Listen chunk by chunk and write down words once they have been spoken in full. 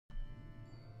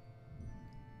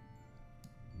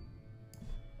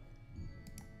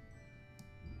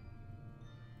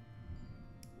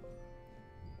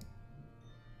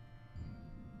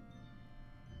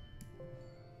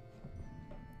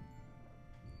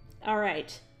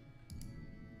Alright.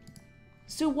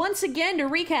 So once again, to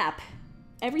recap,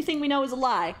 everything we know is a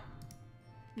lie.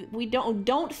 We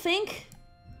don't think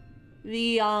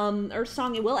the Earth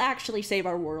Song will actually save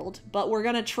our world, but we're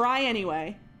gonna try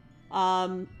anyway.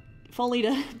 If only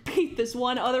to beat this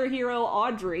one other hero,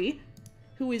 Audrey,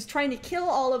 who is trying to kill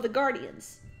all of the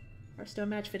Guardians. Our stone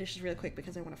match finishes real quick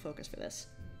because I want to focus for this.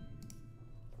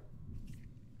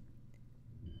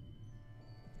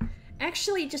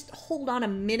 Actually, just hold on a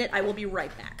minute. I will be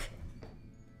right back.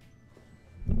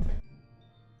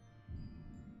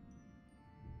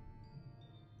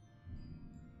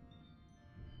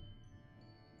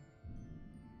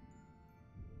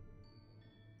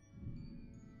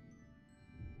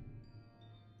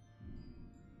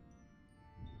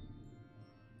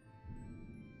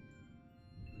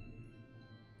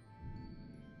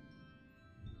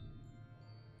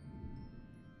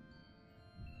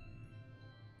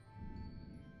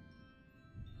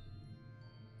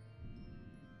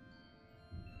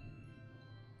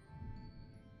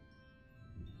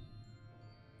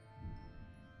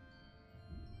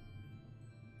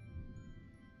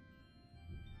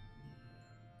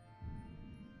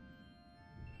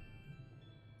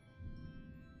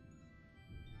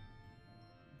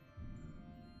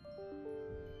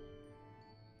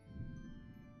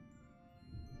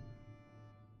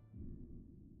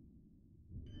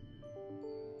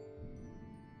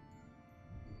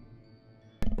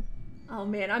 Oh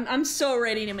man, I'm so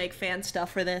ready to make fan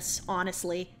stuff for this,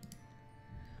 honestly.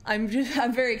 I'm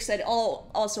very excited. Oh,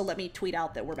 also let me tweet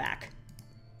out that we're back.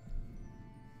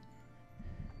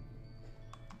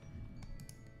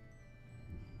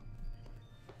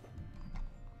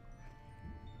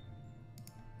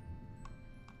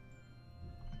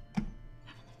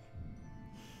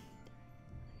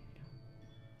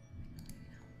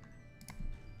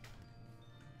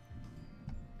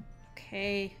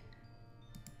 Okay.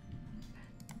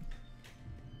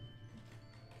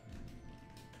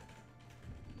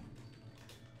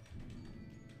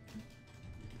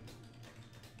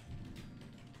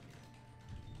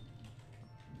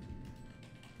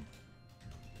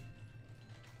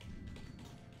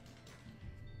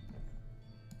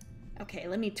 Okay,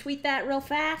 let me tweet that real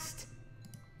fast.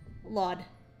 Lord.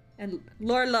 And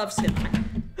Lord loves him.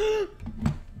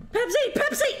 Pepsi!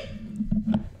 Pepsi!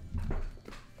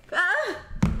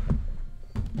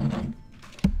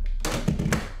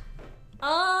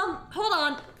 Hold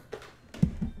on.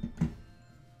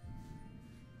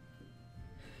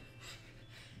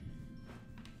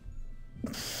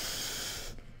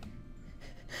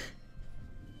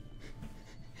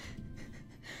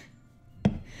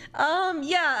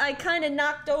 Yeah, I kind of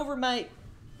knocked over my...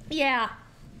 Yeah.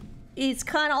 It's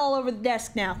kind of all over the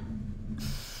desk now.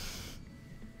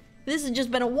 This has just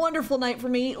been a wonderful night for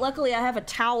me. Luckily, I have a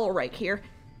towel right here.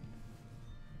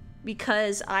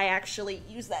 Because I actually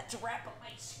use that to wrap up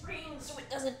my screen so it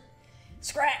doesn't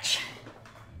scratch.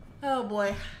 Oh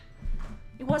boy.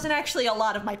 It wasn't actually a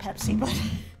lot of my Pepsi, but...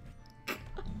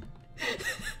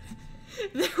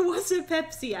 There was a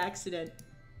Pepsi accident.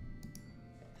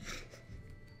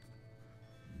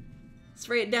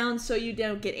 Spray it down so you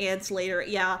don't get ants later.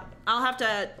 Yeah, I'll have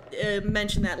to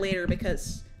mention that later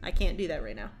because I can't do that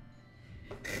right now.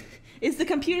 Is the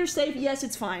computer safe? Yes,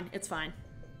 it's fine. It's fine.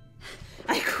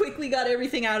 I quickly got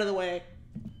everything out of the way.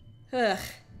 Ugh.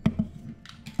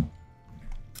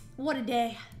 What a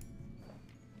day.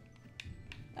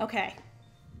 Okay.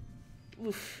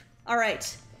 Oof. All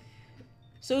right.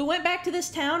 So we went back to this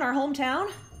town, our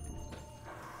hometown.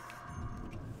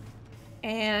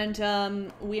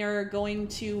 And we are going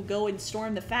to go and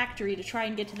storm the factory to try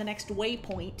and get to the next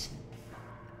waypoint.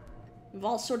 We've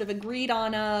all sort of agreed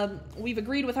on, we've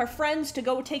agreed with our friends to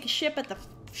go take a shift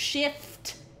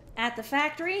at the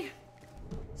factory.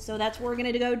 So that's what we're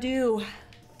gonna go do.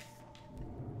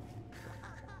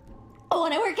 I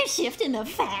wanna work a shift in the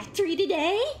factory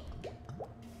today?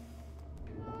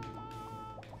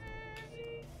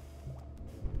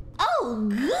 Oh,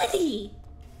 goody!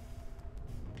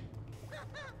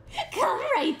 Come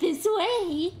right this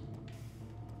way.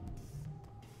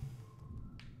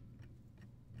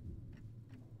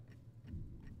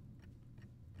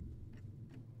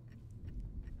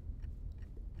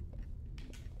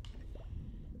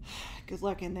 Good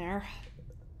luck in there.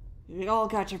 We all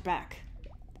got your back.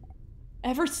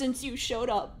 Ever since you showed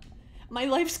up, my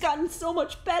life's gotten so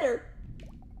much better.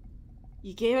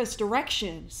 You gave us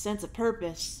direction, sense of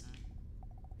purpose.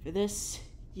 For this,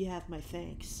 you have my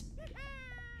thanks.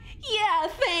 Yeah,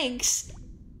 thanks!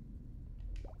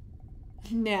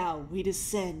 Now we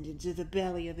descend into the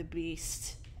belly of the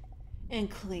beast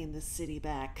and claim the city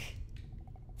back.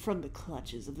 from the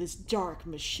clutches of this dark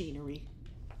machinery.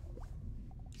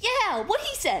 Yeah, what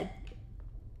he said!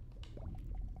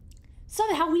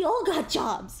 Somehow we all got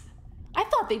jobs. I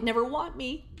thought they'd never want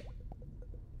me.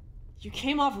 You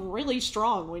came off really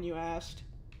strong when you asked.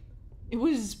 It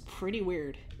was pretty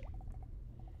weird.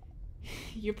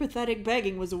 Your pathetic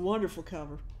begging was a wonderful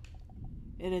cover.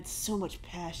 It had so much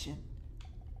passion.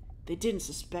 They didn't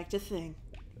suspect a thing.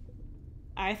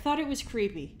 I thought it was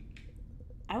creepy.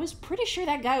 I was pretty sure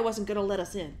that guy wasn't gonna let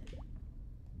us in.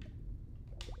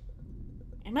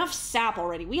 Enough sap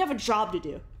already. We have a job to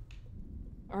do.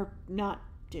 Or not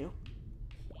do.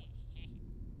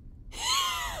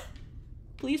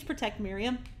 Please protect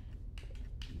Miriam.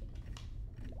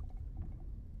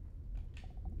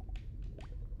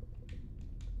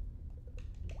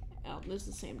 Oh, this is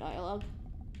the same dialogue.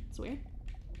 It's weird.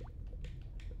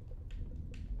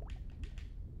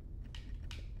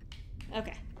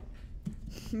 Okay.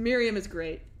 Miriam is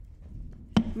great.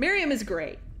 Miriam is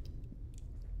great.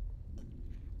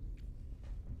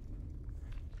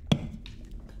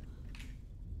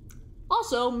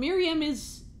 Also, Miriam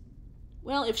is...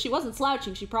 Well, if she wasn't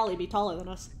slouching, she'd probably be taller than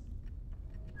us.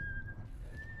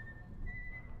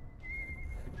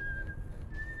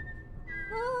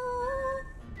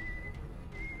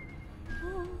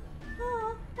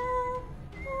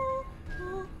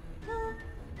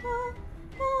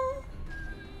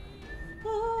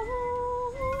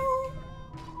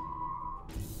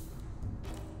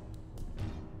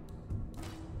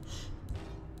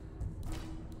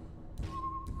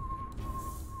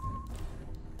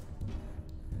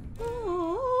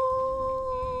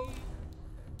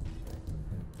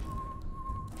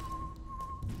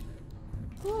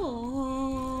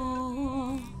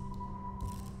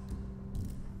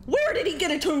 Where did he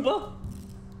get a tuba?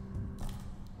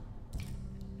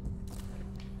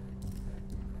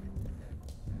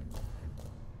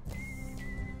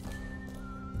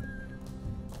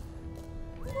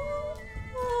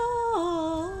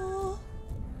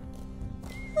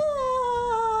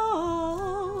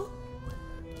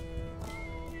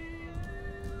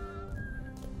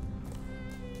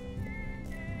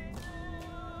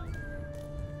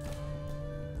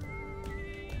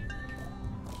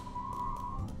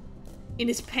 In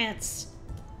his pants.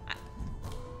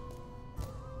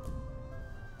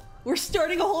 We're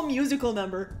starting a whole musical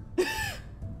number.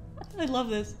 I love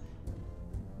this.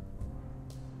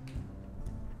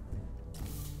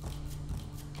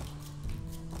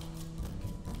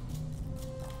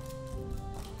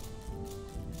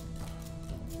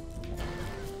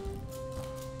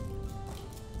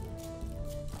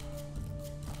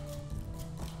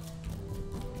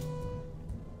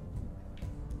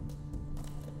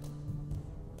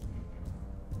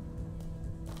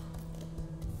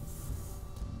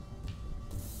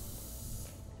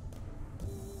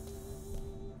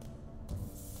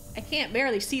 I can't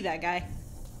barely see that guy.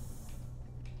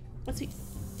 What's he?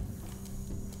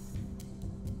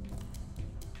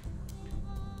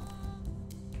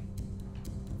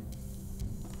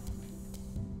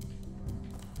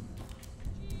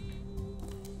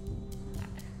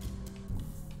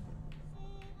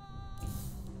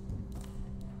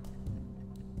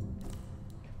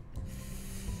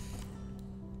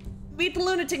 Beat the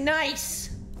lunatic, nice!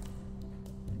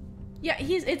 Yeah,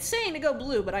 it's saying to go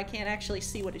blue, but I can't actually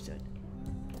see what he said.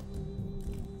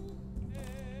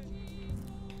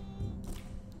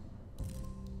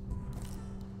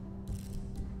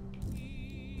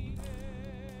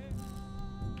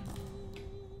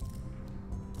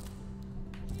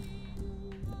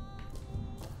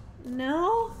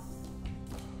 No?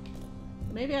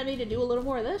 Maybe I need to do a little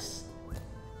more of this?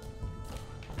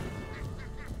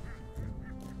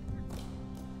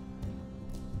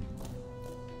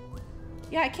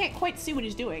 Yeah, I can't quite see what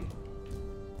he's doing.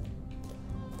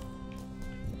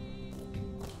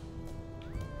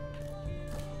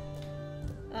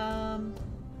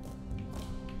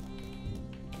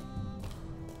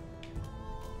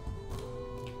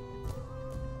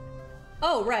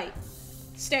 Oh, right.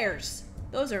 Stairs.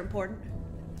 Those are important.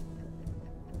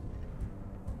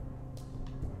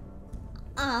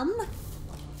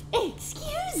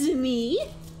 Excuse me?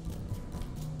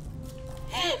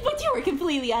 But you were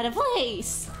completely out of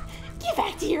place. Get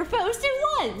back to your post at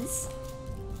once.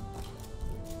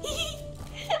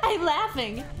 I'm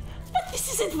laughing, but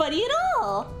this isn't funny at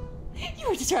all. You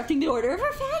are disrupting the order of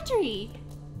our factory.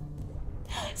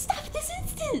 Stop this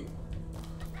instant.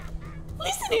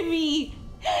 Listen to me.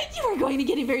 You are going to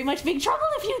get in very much big trouble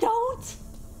if you don't.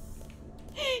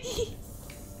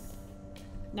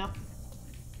 No.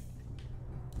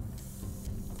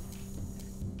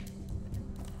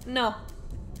 No.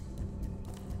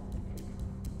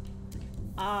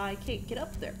 I can't get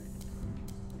up there.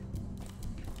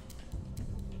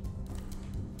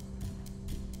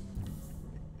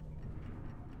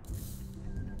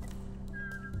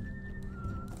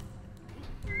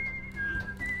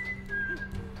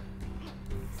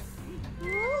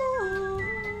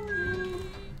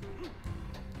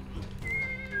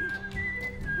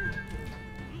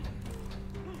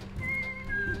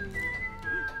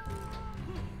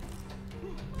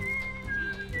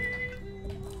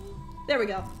 There we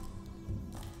go.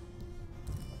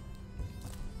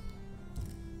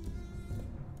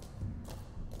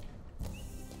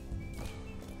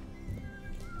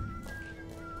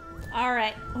 All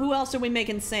right, who else are we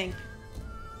making sing?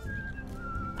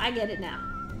 I get it now.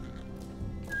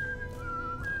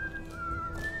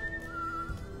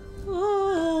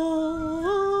 Oh.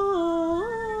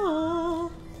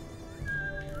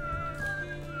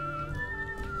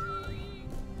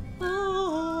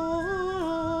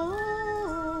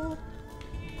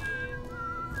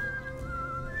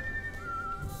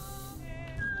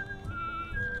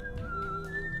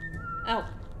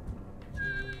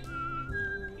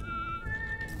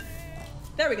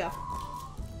 There we go.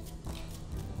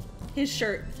 His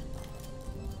shirt.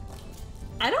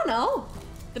 I don't know.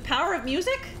 The power of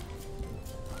music?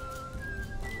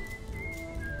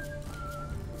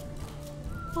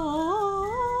 Oh.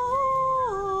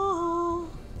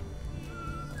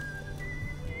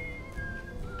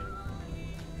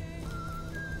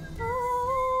 Oh.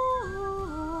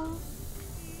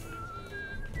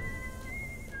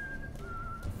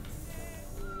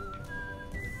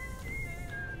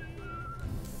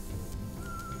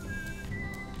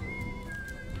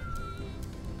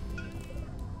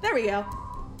 There we go.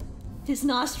 His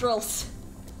nostrils.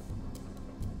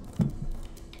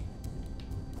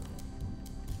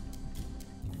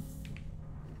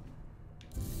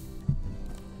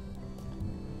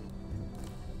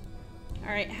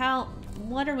 All right,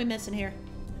 what are we missing here?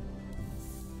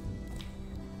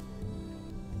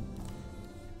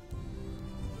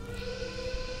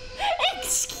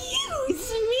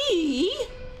 Excuse me?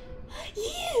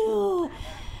 You,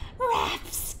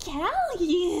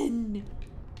 rapscallion.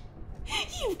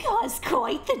 You've caused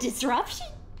quite the disruption.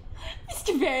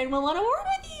 Mr. Baron will want a word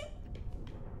with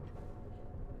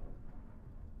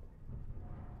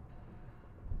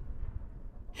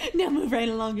you. Now move right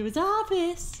along to his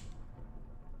office.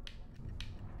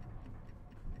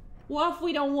 What if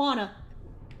we don't wanna?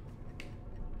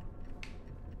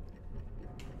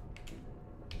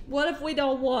 What if we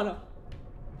don't wanna?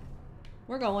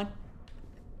 We're going.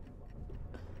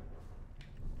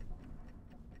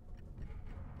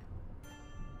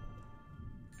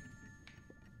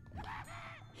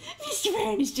 Mr.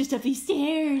 Baron is just up these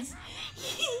stairs.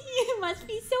 You must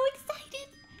be so excited.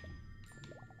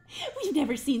 We've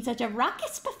never seen such a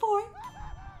ruckus before.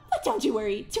 But don't you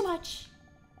worry too much.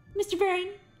 Mr. Baron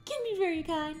can be very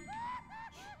kind.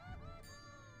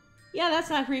 Yeah, that's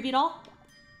not creepy at all.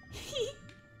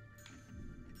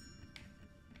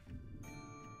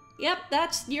 Yep,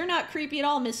 you're not creepy at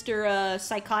all, Mr.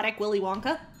 Psychotic Willy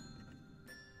Wonka.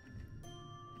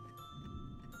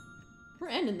 We're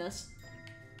ending this.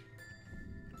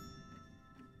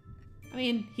 I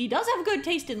mean, he does have good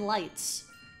taste in lights.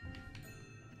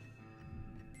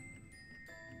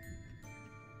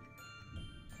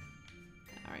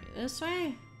 Alright, this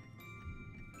way.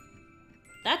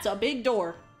 That's a big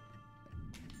door.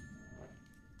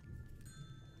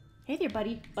 Hey there,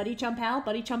 buddy. Buddy chum pal?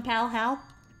 Buddy chum pal Hal?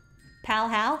 Pal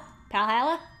Hal? Pal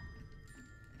Hala?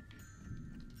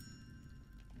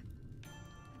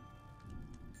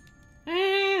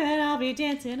 And I'll be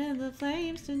dancing in the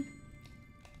flames tonight.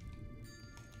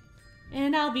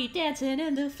 And I'll be dancing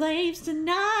in the flames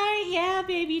tonight. Yeah,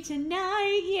 baby,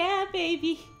 tonight. Yeah,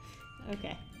 baby.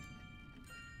 Okay.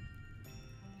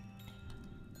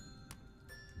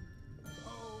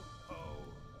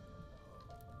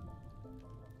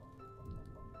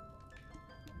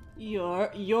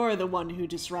 You're the one who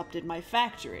disrupted my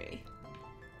factory.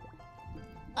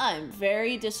 I'm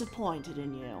very disappointed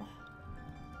in you.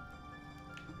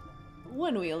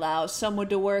 When we allow someone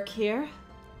to work here,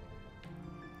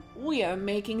 we are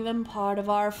making them part of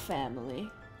our family.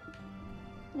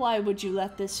 Why would you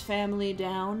let this family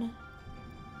down?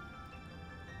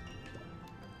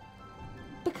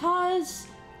 Because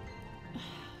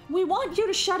we want you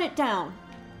to shut it down.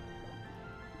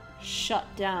 Shut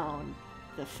down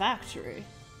the factory?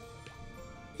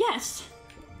 Yes.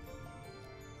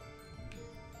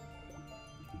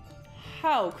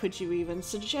 How could you even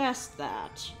suggest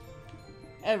that?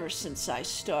 Ever since I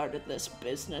started this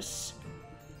business,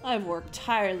 I've worked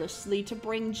tirelessly to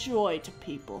bring joy to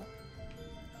people.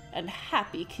 and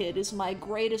Happy Kid is my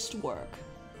greatest work.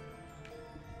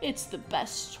 It's the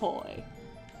best toy.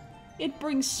 It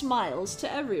brings smiles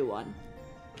to everyone.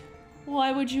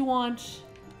 Why would you want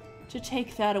to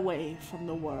take that away from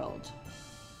the world?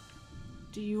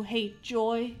 Do you hate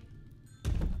joy?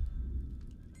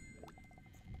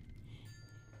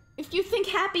 If you think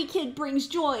Happy Kid brings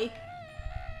joy,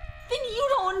 then you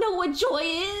don't know what joy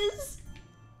is!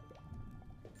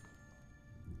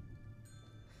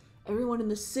 Everyone in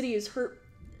the city is hurt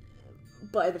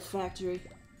by the factory.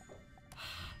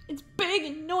 It's big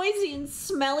and noisy and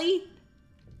smelly.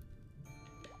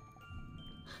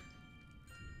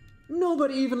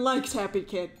 Nobody even likes Happy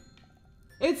Kid.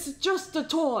 It's just a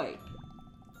toy.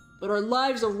 But our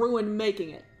lives are ruined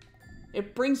making it.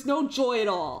 It brings no joy at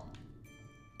all.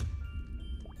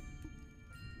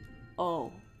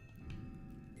 Oh.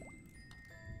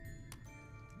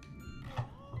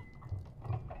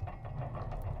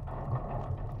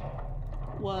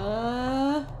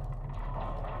 What?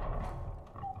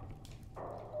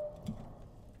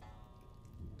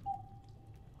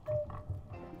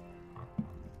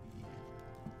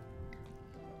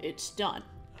 It's done.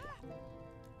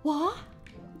 What?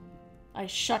 I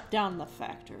shut down the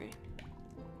factory.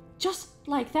 Just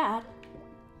like that?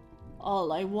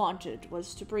 All I wanted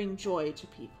was to bring joy to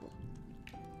people.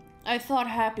 I thought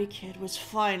Happy Kid was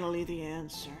finally the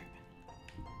answer.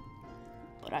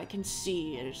 But I can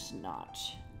see it is not.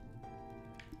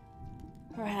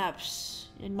 Perhaps,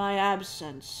 in my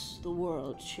absence, the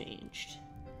world changed.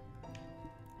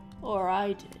 Or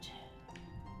I did.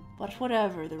 But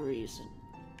whatever the reason,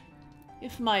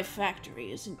 if my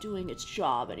factory isn't doing its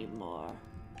job anymore,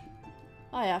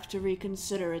 I have to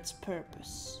reconsider its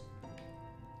purpose.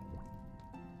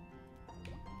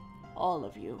 All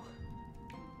of you,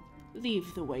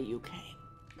 leave the way you came.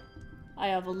 I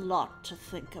have a lot to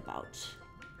think about.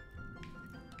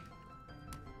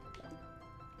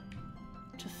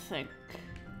 To think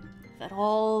that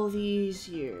all these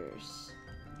years,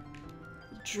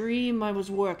 the dream I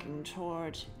was working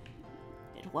toward,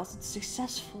 it wasn't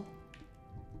successful.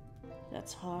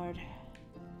 That's hard.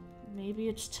 Maybe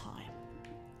it's time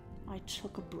I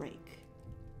took a break.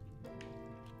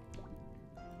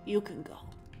 You can go.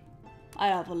 I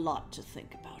have a lot to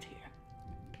think about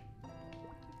here.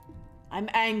 I'm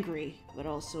angry, but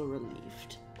also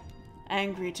relieved.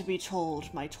 Angry to be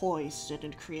told my toys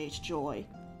didn't create joy.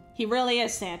 He really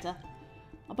is Santa.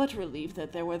 But relieved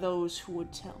that there were those who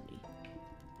would tell me.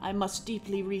 I must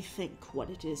deeply rethink what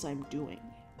it is I'm doing.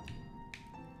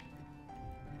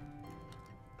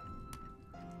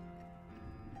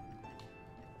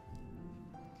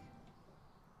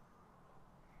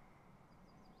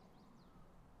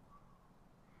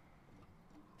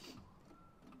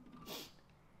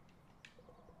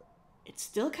 It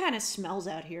still kind of smells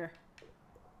out here.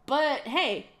 But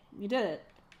hey, you did it.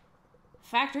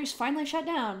 Factory's finally shut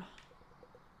down.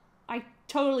 I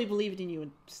totally believed in you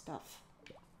and stuff.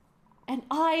 And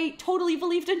I totally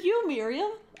believed in you,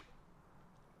 Miriam.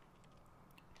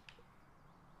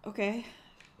 Okay.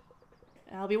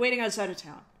 I'll be waiting outside of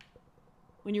town.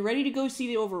 When you're ready to go see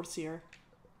the Overseer,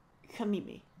 come meet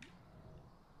me.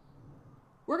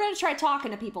 We're gonna try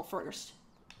talking to people first.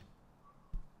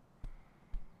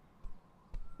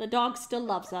 The dog still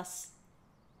loves us.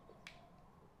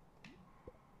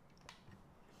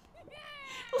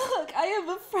 Look, I have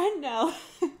a friend now.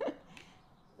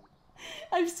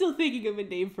 I'm still thinking of a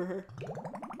name for her.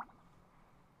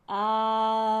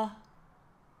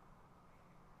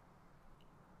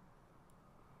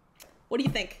 What do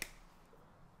you think?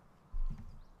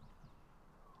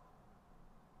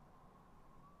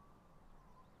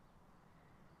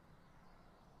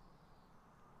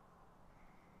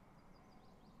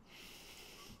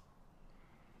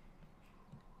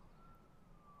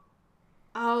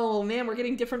 Oh man, we're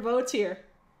getting different votes here.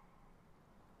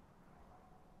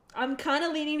 I'm kind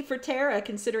of leaning for Tara,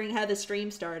 considering how the stream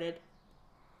started.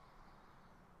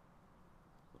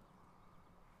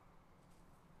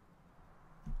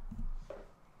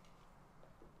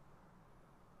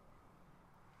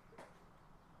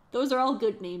 Those are all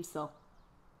good names, though.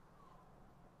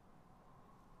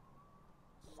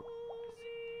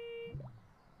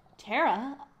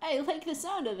 Tara? I like the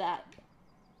sound of that.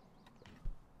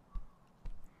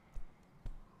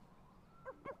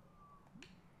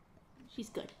 She's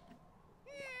good.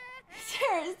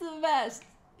 Tara's the best.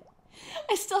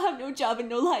 I still have no job and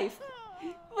no life,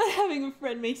 but having a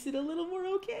friend makes it a little more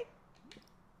okay.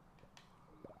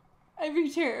 I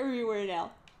bring Tara everywhere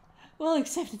now. Well,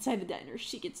 except inside the diner.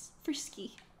 She gets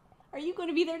frisky. Are you going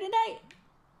to be there tonight?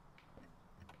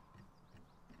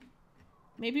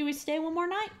 Maybe we stay one more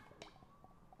night?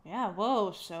 Yeah,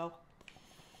 whoa, so...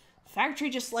 Factory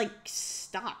just, like,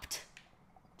 stopped.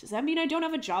 Does that mean I don't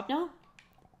have a job now?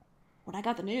 When I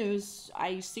got the news,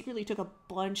 I secretly took a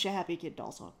bunch of Happy Kid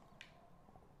dolls home.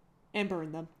 And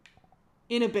burned them.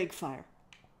 In a big fire.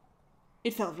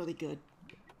 It felt really good.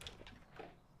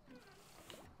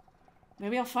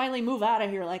 Maybe I'll finally move out of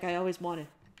here like I always wanted.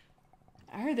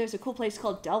 I heard there's a cool place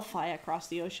called Delphi across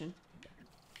the ocean.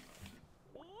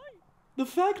 The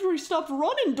factory stopped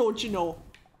running, don't you know?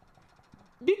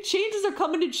 Big changes are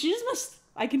coming to Chismus.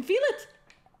 I can feel it.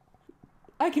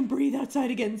 I can breathe outside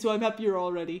again, so I'm happier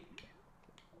already.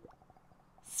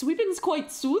 Sweeping's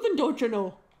quite soothing, don't you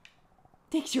know?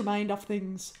 Takes your mind off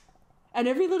things. And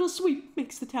every little sweep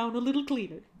makes the town a little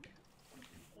cleaner.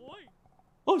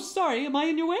 Oh, sorry, am I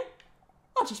in your way?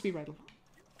 I'll just be right along.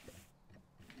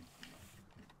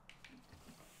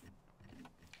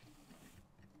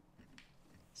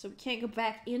 So we can't go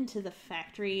back into the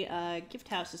factory. Gift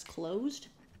house is closed.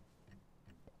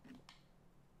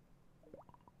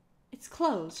 It's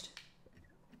closed.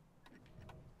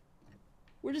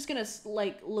 We're just gonna,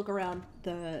 like, look around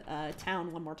the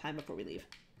town one more time before we leave.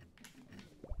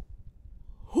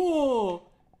 Oh!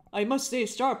 I must stay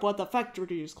sharp while the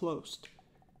factory is closed.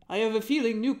 I have a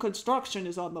feeling new construction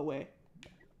is on the way.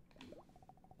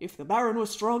 If the Baron was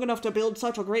strong enough to build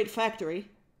such a great factory,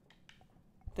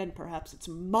 then perhaps it's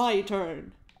my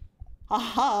turn.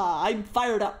 Ha! I'm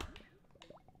fired up.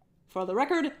 For the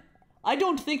record, I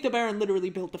don't think the Baron literally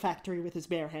built the factory with his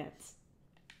bare hands.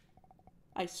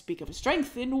 I speak of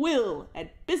strength in will and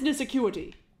business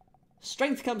acuity.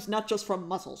 Strength comes not just from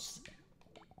muscles.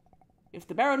 If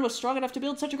the Baron was strong enough to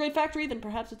build such a great factory, then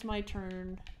perhaps it's my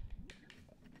turn.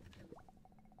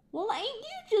 Well, ain't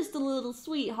you just a little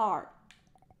sweetheart?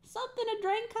 Something to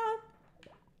drink, huh?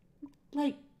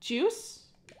 Like juice?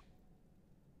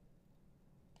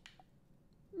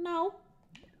 No.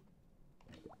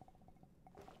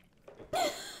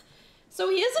 So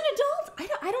he is an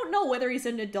adult? I don't know whether he's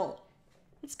an adult.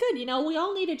 It's good, you know, we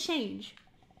all need a change.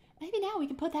 Maybe now we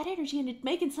can put that energy into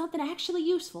making something actually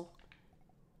useful.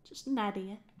 Just an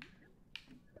idea.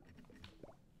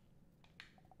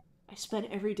 I spent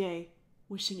every day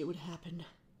wishing it would happen.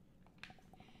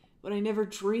 But I never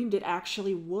dreamed it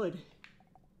actually would.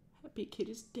 Happy Kid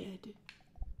is dead.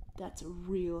 That's a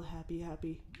real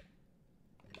happy.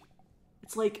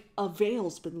 It's like a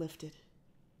veil's been lifted.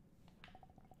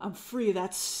 I'm free of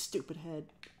that stupid head.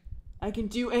 I can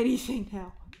do anything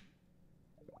now.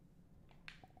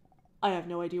 I have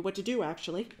no idea what to do,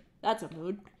 actually. That's a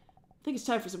mood. I think it's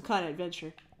time for some kind of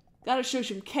adventure. Gotta show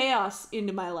some chaos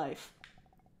into my life.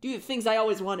 Do the things I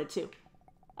always wanted to.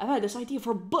 I've had this idea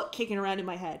for a book kicking around in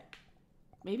my head.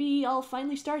 Maybe I'll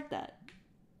finally start that.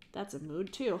 That's a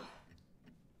mood, too.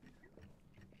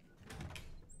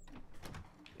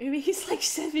 Maybe he's like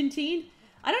 17?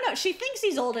 I don't know. She thinks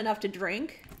he's old enough to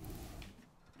drink.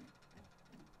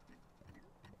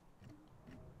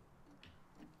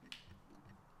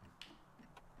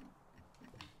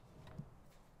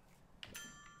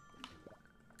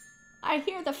 I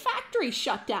hear the factory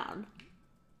shut down.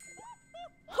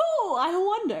 Oh, I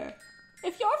wonder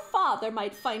if your father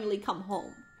might finally come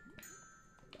home.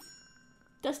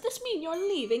 Does this mean you're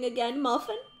leaving again,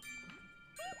 Muffin?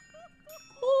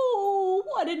 Oh,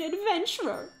 what an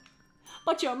adventurer.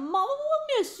 But your mama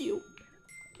will miss you.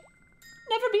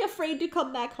 Never be afraid to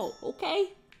come back home, okay?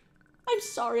 I'm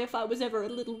sorry if I was ever a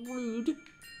little rude.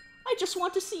 I just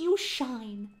want to see you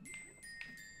shine.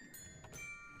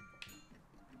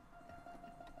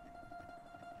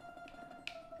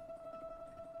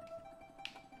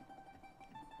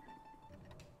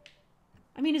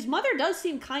 I mean, his mother does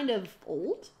seem kind of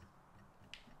old.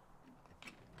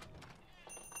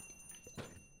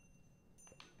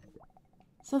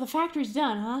 So the factory's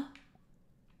done, huh?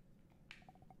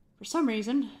 For some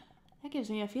reason, that gives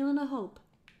me a feeling of hope.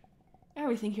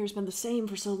 Everything here's been the same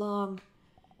for so long.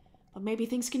 But maybe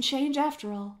things can change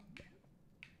after all.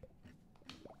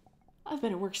 I've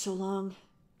been at work so long.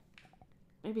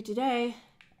 Maybe today,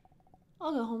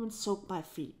 I'll go home and soak my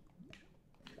feet.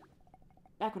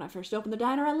 Back when I first opened the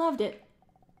diner, I loved it.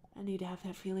 I need to have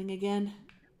that feeling again.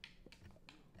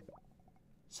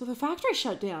 So the factory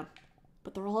shut down,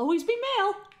 but there'll always be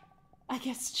mail. I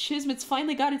guess Chismit's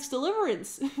finally got its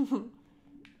deliverance.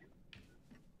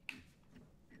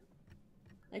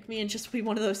 Like me and just be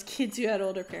one of those kids who had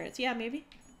older parents. Yeah, maybe.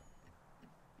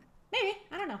 Maybe.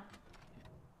 I don't know.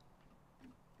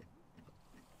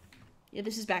 Yeah,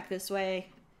 this is back this way.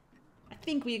 I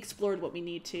think we explored what we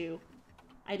need to.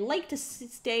 I'd like to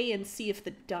stay and see if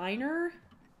the diner,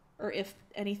 or if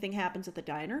anything happens at the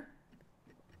diner.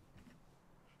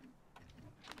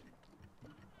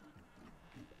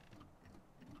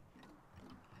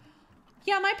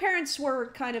 Yeah, my parents were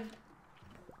kind of...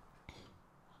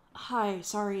 Hi,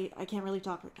 sorry, I can't really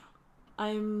talk right now.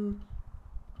 I'm...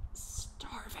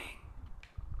 starving.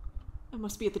 I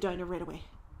must be at the diner right away.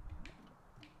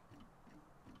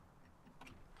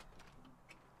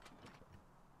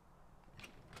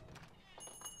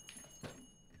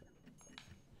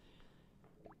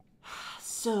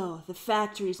 So, the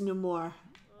factory's no more.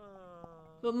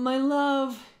 But my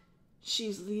love,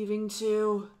 she's leaving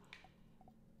too.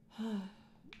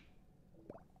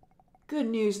 Good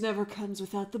news never comes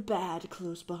without the bad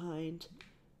close behind.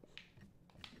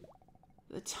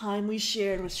 The time we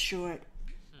shared was short.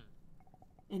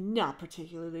 And not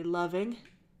particularly loving.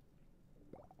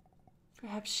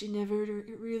 Perhaps she never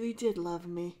really did love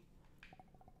me.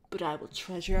 But I will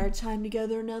treasure our time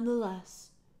together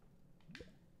nonetheless.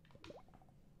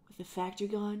 With the factory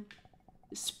gone,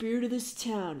 the spirit of this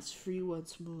town is free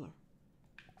once more.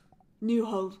 New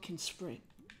hope can spring.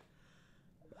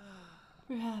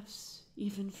 Perhaps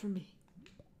even for me.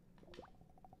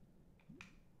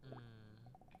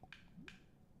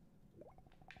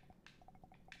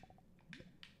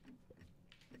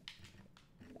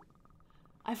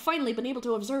 I've finally been able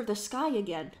to observe the sky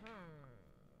again.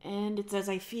 And it's as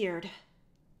I feared.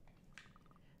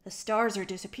 The stars are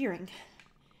disappearing.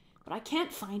 But I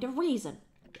can't find a reason.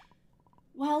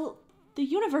 Well, the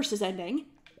universe is ending.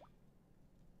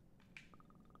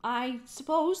 I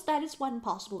suppose that is one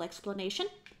possible explanation.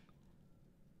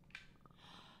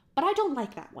 But I don't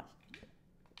like that one.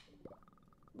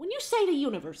 When you say the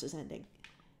universe is ending,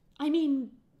 I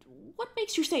mean, what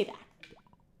makes you say that?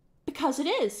 Because it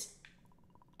is.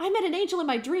 I met an angel in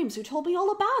my dreams who told me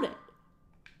all about it.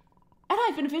 And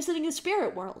I've been visiting the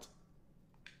spirit world.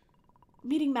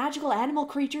 Meeting magical animal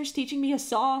creatures teaching me a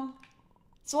song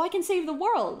so I can save the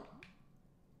world.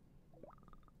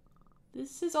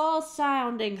 This is all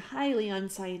sounding highly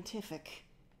unscientific.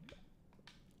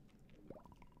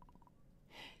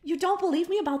 You don't believe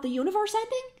me about the universe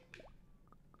ending?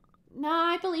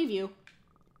 Nah, I believe you.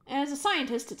 As a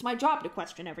scientist, it's my job to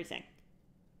question everything.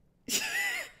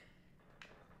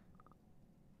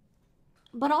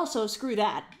 But also, screw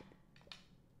that.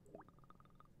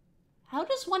 How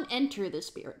does one enter the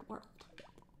spirit world?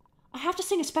 I have to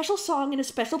sing a special song in a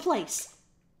special place.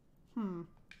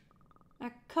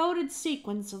 A coded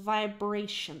sequence of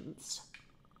vibrations.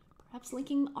 Perhaps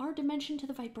linking our dimension to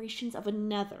the vibrations of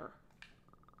another.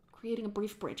 Creating a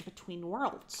brief bridge between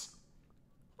worlds.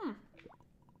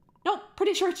 Nope,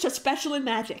 pretty sure it's just special in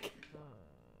magic.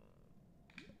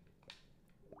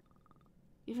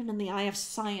 Even in the eye of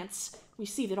science, we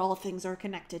see that all things are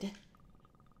connected.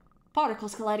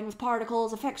 Particles colliding with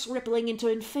particles, effects rippling into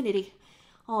infinity.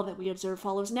 All that we observe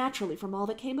follows naturally from all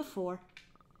that came before.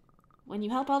 When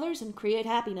you help others and create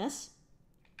happiness,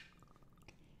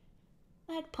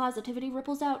 that positivity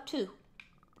ripples out too,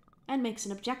 and makes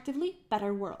an objectively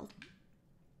better world.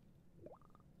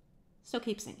 So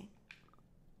keep singing.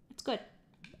 It's good.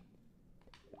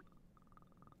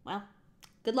 Well,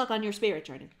 good luck on your spirit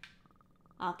journey.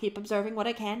 I'll keep observing what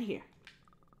I can here.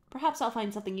 Perhaps I'll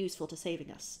find something useful to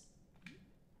saving us.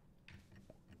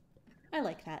 I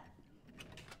like that.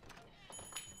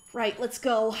 Right, let's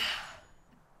go.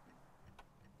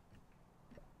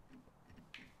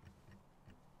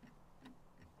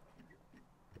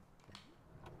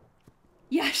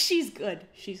 Yeah, she's good.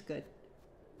 She's good.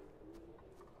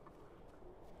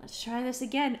 Let's try this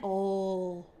again.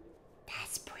 Oh,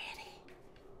 that's pretty.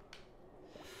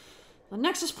 The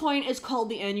nexus point is called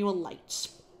the annual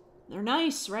lights. They're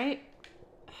nice, right?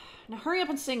 Now hurry up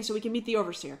and sing so we can meet the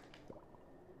overseer.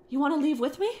 You want to leave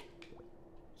with me?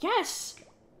 Yes.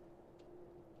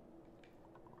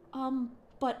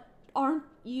 But aren't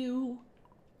you...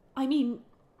 I mean,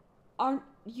 aren't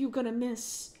you gonna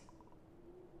miss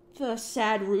the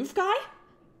sad roof guy?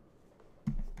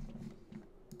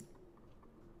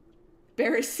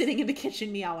 Bear is sitting in the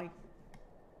kitchen meowing.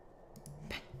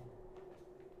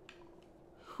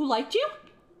 Who liked you?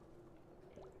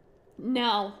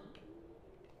 No.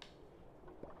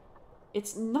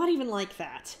 It's not even like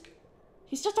that.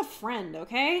 He's just a friend,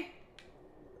 okay?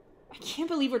 I can't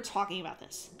believe we're talking about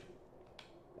this.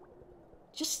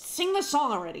 Just sing the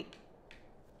song already.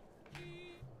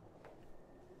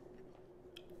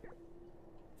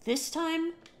 This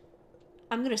time,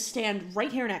 I'm gonna stand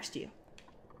right here next to you.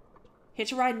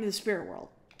 Hitch a ride into the spirit world.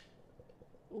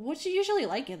 What's you usually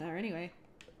like in there, anyway?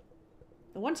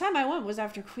 The one time I went was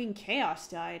after Queen Chaos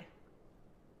died.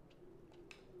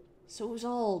 So it was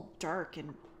all dark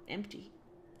and empty.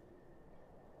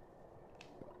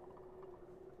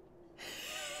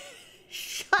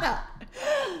 Shut up!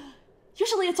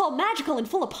 Usually it's all magical and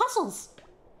full of puzzles.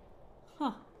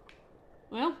 Huh.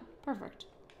 Well, perfect.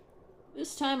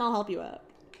 This time I'll help you out.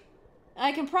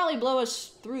 I can probably blow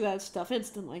us through that stuff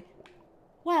instantly.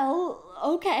 Well,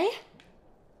 okay.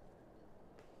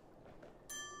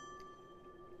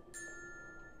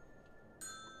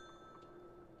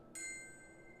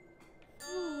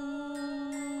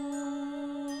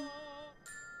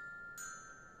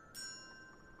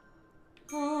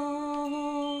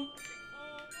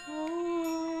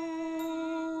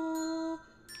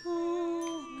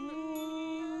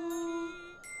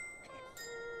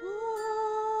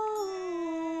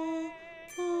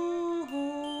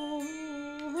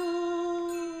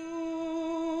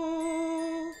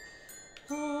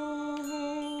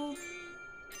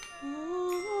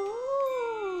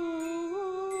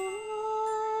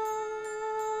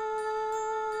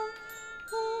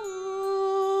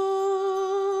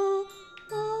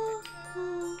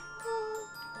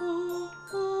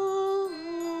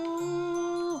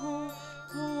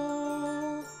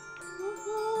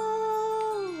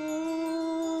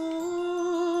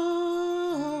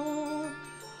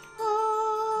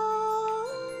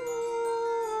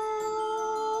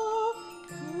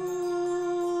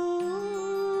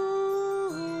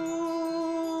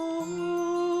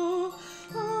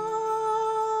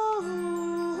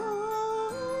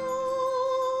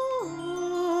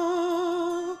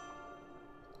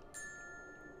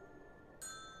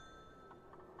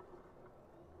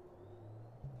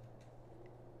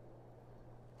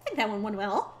 That one went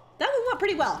well. That one went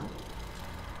pretty well.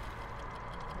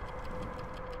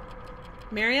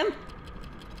 Miriam?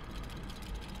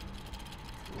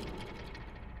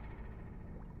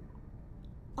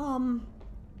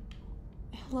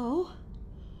 Hello?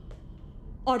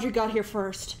 Audrey got here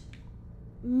first.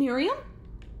 Miriam?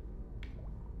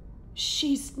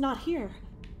 She's not here.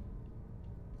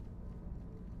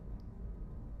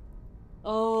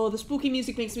 Oh, the spooky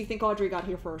music makes me think Audrey got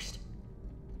here first.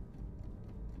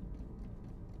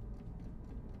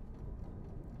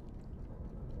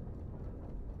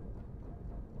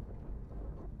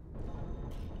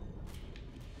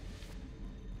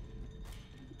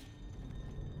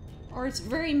 Or it's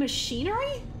very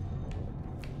machinery?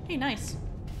 Hey, nice.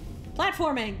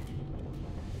 Platforming!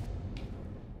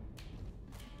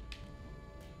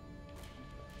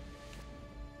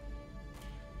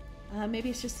 Maybe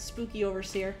it's just the spooky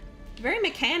overseer. Very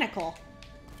mechanical.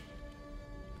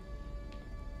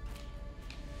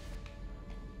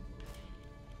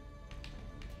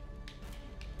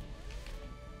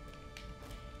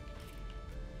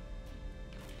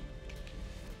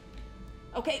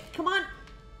 Okay, come on!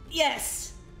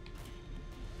 Yes!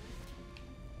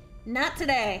 Not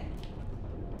today.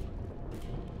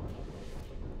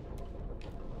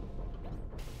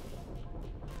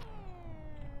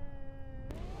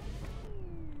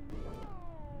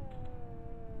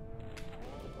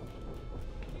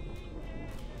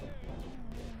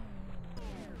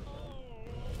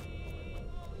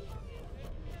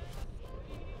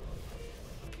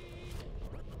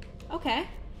 Okay.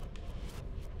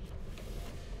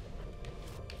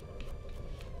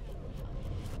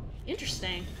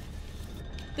 Interesting.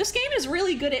 This game is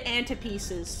really good at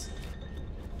antipieces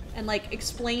and like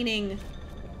explaining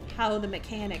how the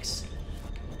mechanics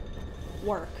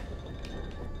work.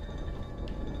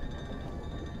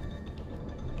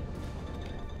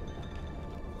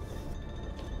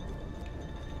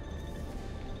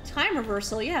 Time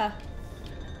reversal, yeah.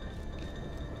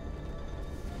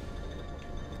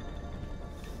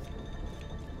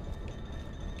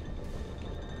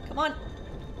 Come on.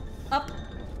 Up.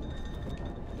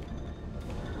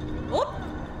 Whoop.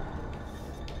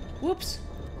 Whoops.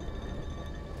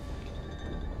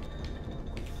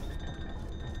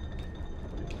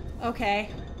 Okay.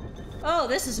 Oh,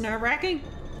 this is nerve-wracking.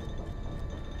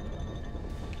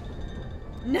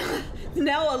 No,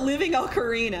 now a living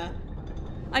ocarina.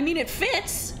 I mean, it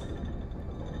fits.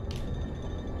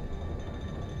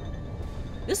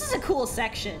 This is a cool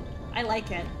section. I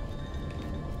like it.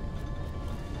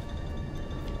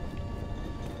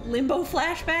 Limbo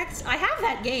flashbacks? I have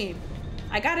that game.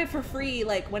 I got it for free,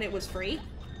 like, when it was free.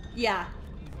 Yeah.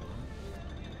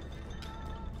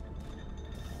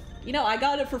 You know, I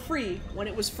got it for free when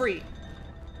it was free.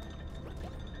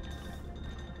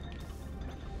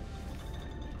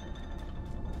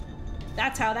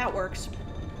 That's how that works.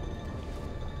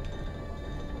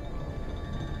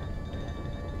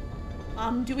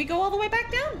 Do we go all the way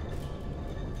back down?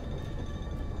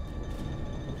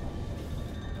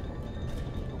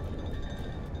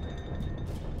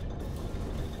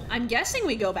 I'm guessing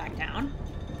we go back down.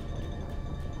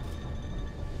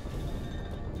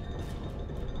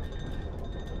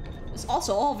 It's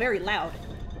also all very loud.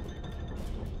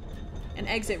 And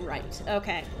exit right.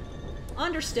 Okay.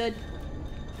 Understood.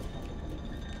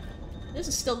 This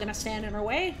is still gonna stand in our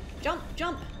way. Jump,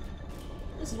 jump.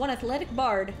 This is one athletic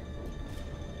bard.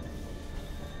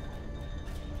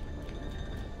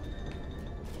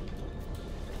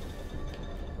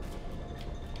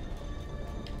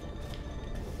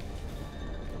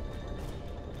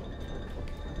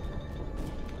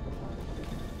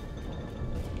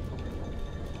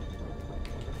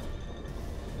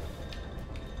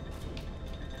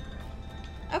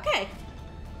 Okay.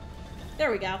 There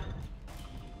we go.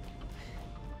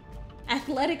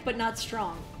 Athletic but not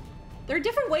strong. There are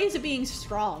different ways of being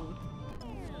strong.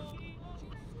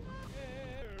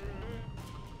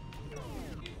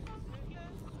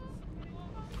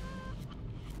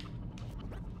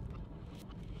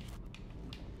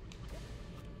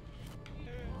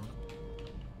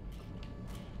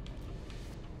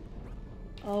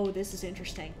 Oh, this is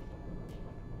interesting.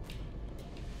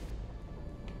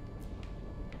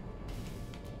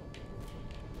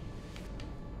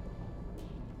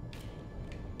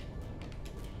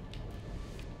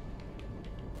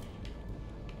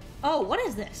 Oh, what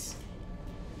is this?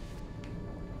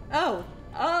 Oh.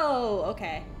 Oh,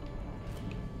 okay.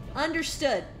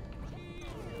 Understood.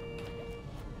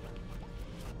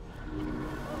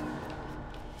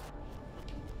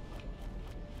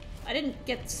 I didn't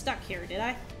get stuck here, did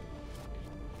I?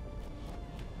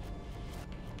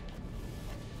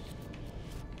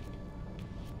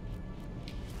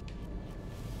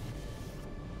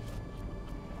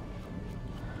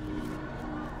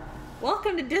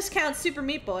 Welcome to Discount Super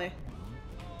Meat Boy.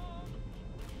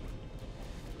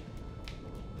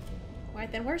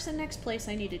 Alright, then where's the next place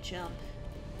I need to jump?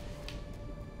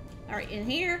 Alright, in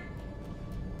here.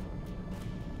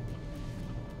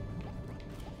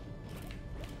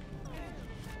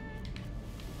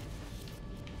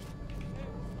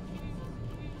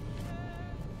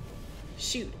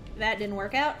 Shoot, that didn't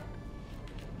work out.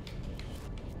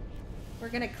 We're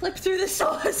gonna clip through the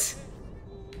saws.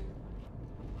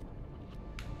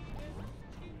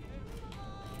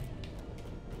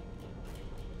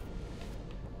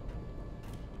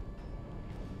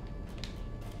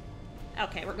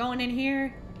 Okay, we're going in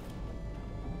here.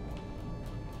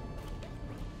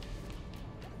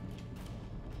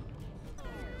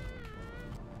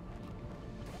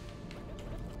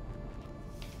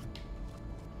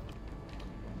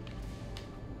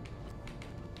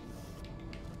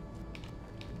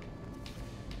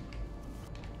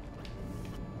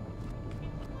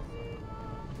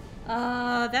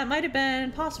 That might have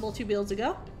been possible 2 builds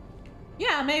ago.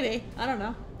 Yeah, maybe. I don't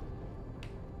know.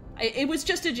 It was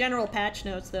just a general patch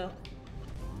notes, though.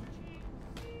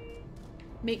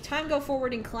 Make time go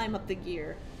forward and climb up the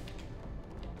gear.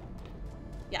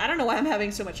 Yeah, I don't know why I'm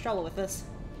having so much trouble with this.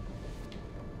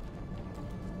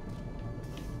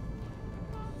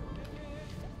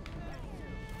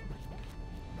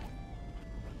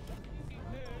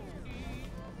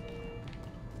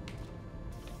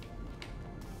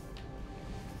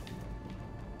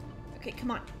 Okay,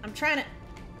 come on. I'm trying to...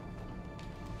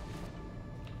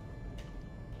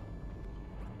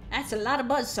 That's a lot of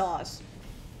buzzsaws.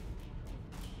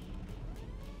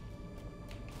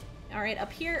 Alright,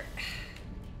 up here...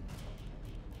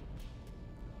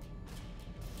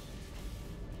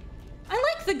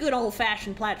 I like the good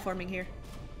old-fashioned platforming here.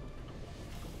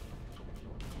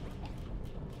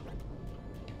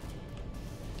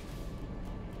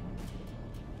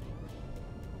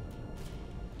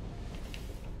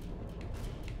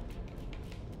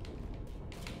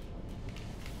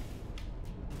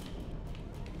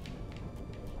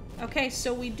 Okay,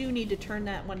 so we do need to turn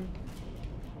that one.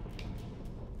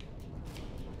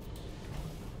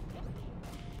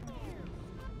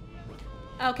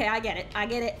 Okay, I get it. I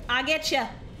get it. I get ya.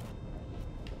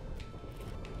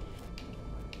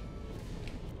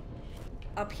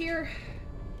 Up here.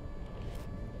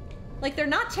 Like, they're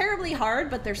not terribly hard,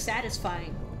 but they're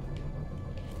satisfying.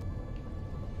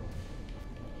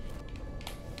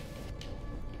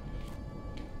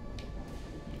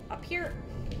 Up here.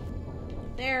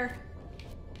 There.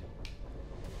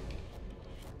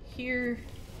 Here.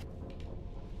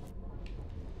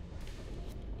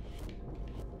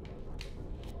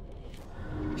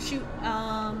 Shoot,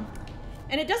 and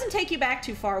it doesn't take you back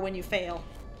too far when you fail,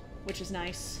 which is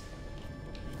nice.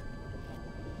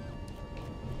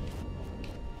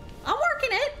 I'm working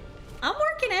it! I'm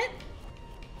working it!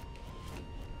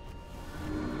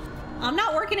 I'm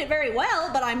not working it very well,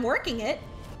 but I'm working it.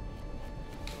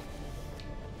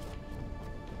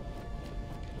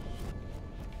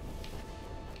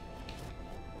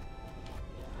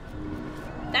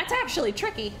 That's actually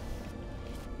tricky.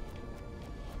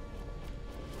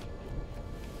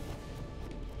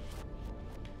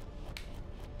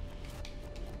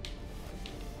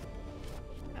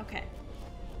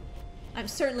 I'm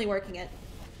certainly working it.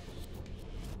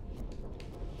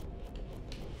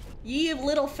 Ye of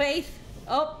little faith.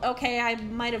 Oh, okay, I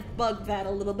might have bugged that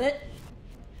a little bit.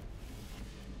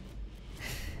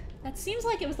 That seems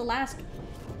like it was the last...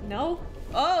 No?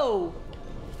 Oh!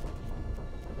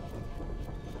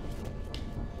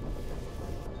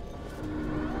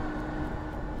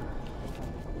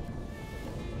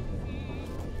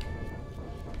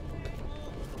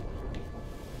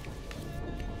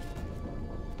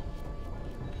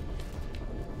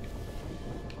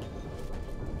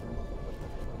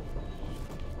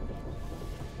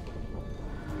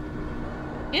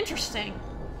 Interesting.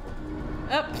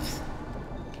 Oops.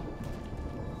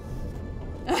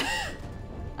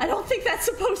 I don't think that's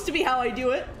supposed to be how I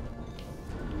do it.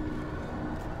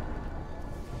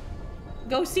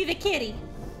 Go see the kitty.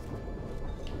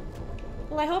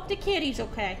 Well, I hope the kitty's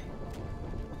okay.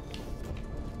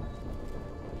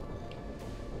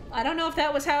 I don't know if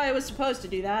that was how I was supposed to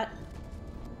do that.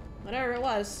 Whatever it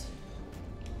was.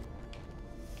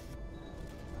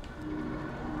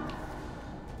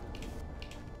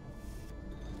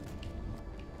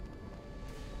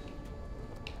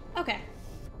 Okay.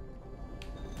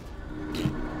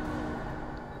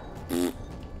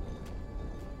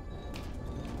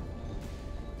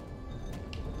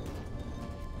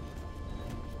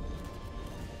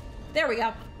 There we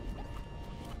go.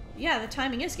 Yeah, the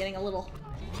timing is getting a little...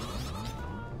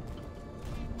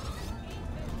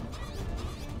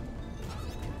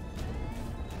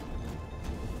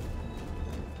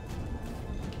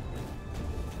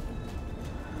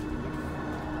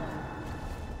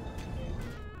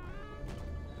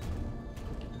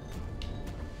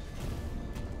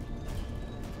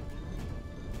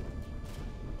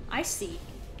 I see.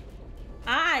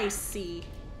 I see.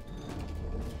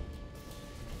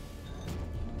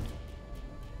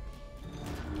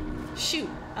 Shoot.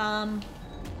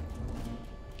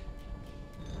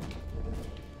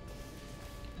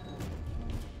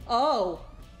 Oh.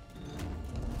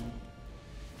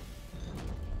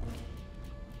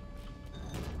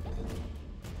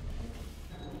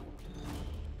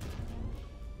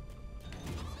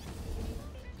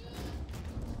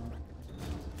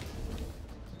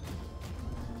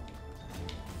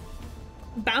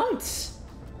 Bounce!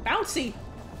 Bouncy!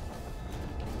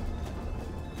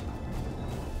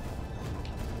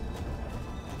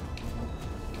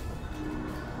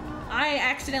 I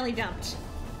accidentally jumped.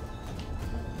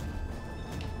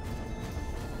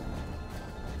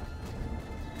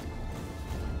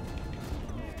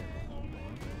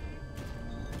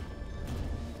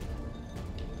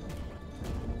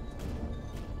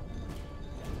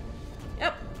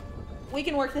 Yep. We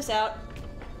can work this out.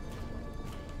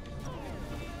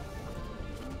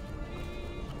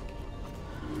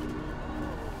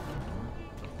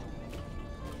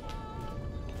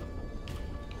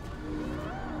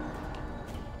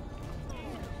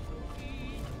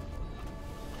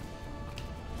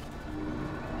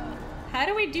 How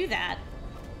do we do that?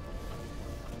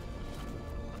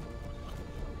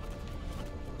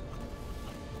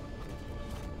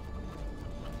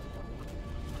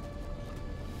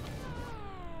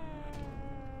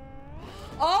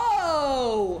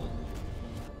 Oh!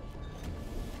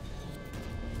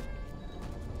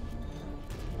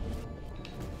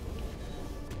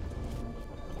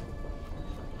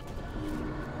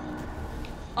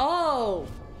 Oh!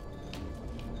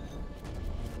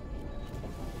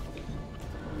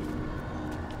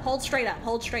 Hold straight up,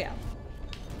 hold straight up.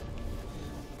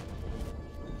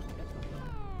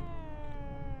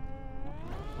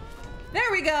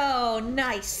 There we go!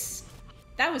 Nice!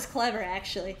 That was clever,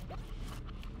 actually.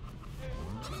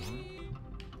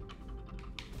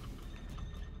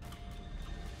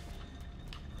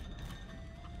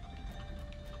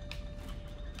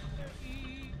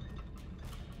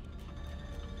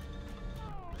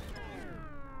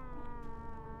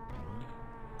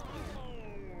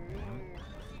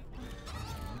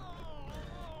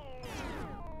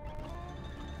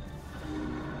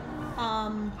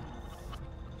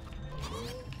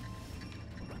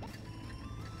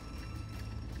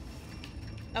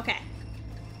 Okay.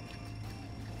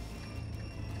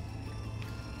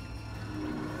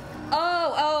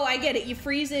 Oh, I get it. You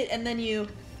freeze it and then you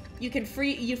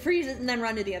freeze it and then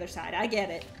run to the other side. I get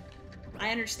it.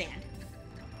 I understand.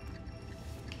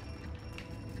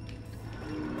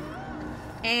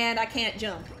 And I can't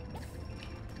jump.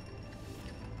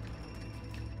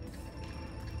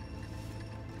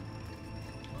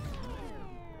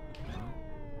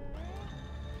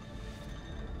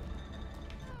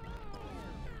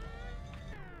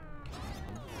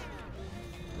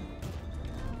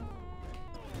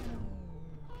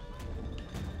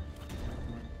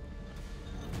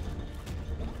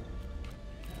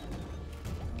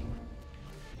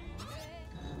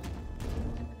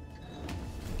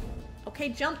 Okay,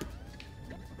 jump.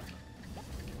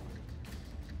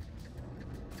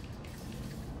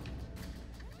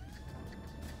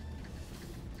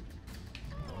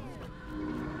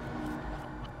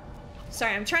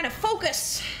 Sorry, I'm trying to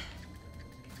focus.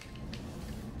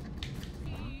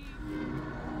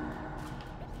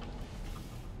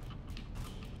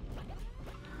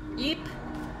 Yeep.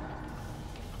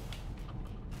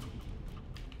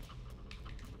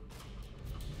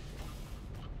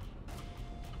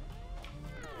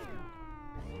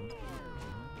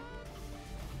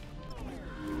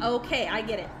 Okay, I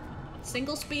get it.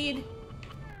 Single speed.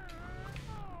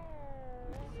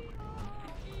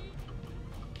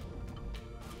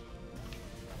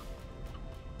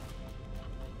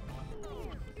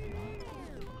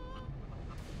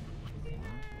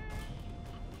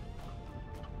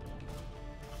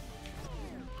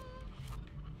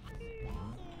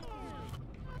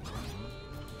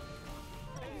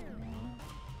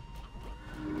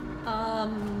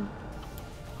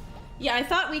 Yeah, I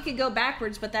thought we could go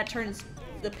backwards, but that turns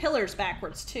the pillars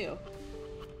backwards too.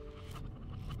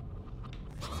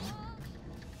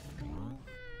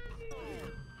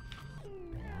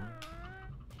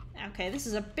 Okay, this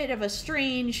is a bit of a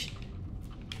strange...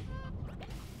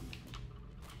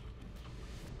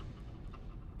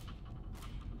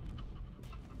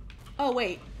 Oh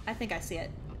wait, I think I see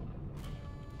it.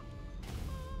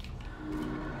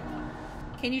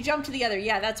 Can you jump to the other?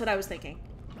 Yeah, that's what I was thinking.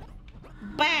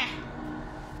 Bah!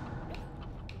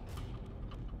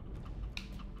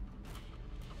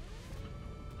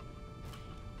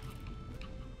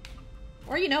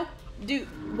 Or, you know, do...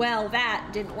 Well, that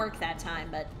didn't work that time,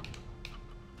 but...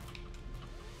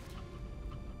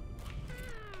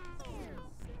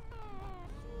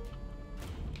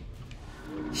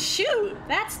 Shoot!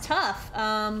 That's tough.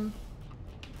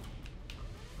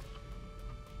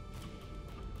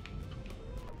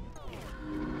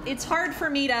 It's hard for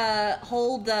me to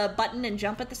hold the button and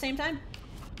jump at the same time.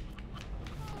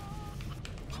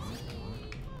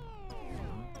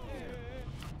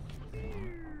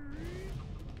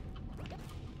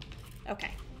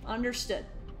 Okay, understood.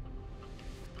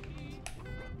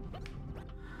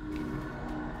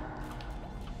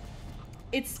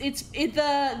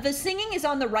 The singing is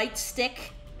on the right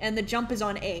stick and the jump is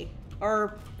on A.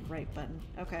 Or right button.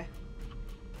 Okay.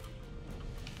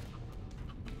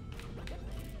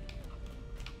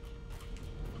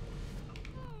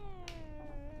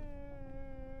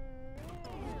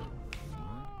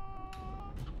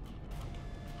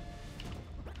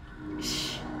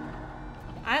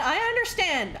 I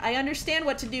understand. I understand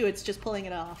what to do. It's just pulling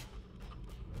it off.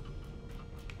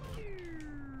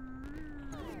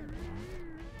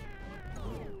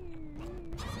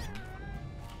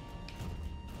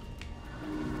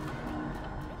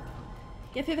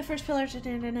 Get through the first pillar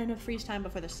to freeze time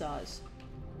before the saws.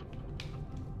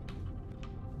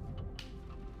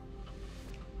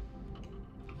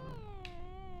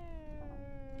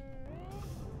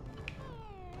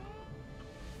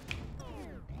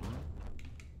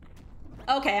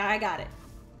 Okay, I got it.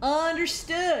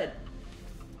 Understood.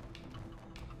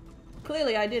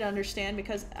 Clearly I did understand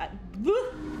because I...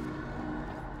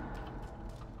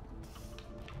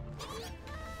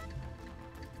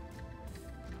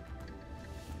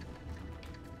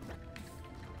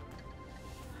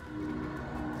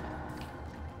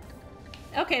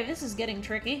 Okay, this is getting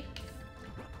tricky.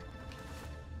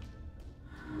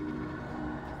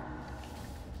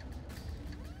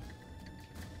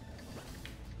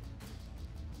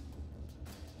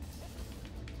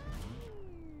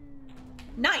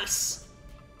 Nice!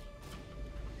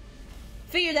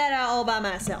 Figured that out all by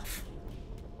myself.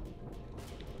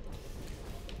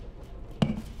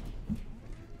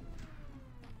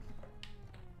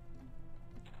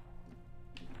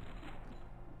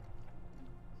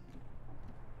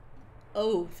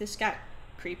 Oh, this got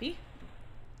creepy.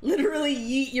 Literally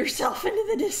yeet yourself into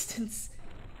the distance.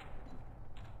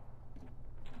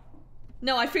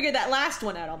 No, I figured that last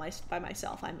one out by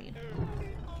myself, I mean.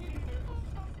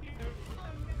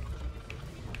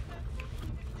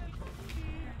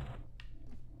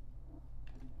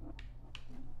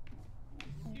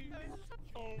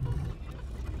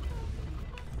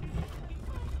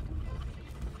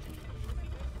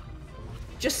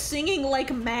 Just singing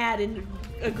like mad in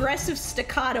aggressive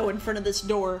staccato in front of this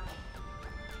door.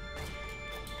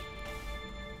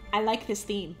 I like this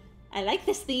theme. I like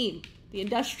this theme. The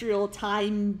industrial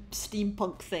time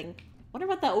steampunk thing. Wonder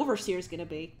what the overseer's gonna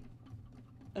be.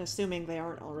 Assuming they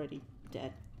aren't already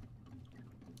dead.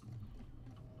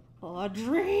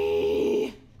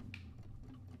 Audrey!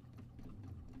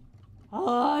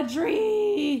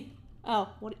 Audrey! Oh,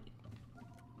 what?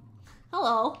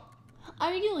 Hello.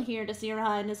 Are you here to see Her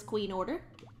Highness Queen Order?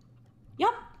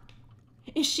 Yup.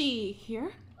 Is she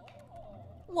here?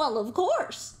 Well, of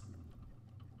course.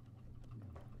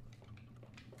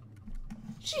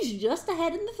 She's just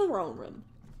ahead in the throne room.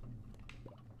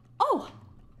 Oh,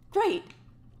 great.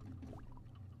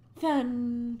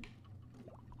 Then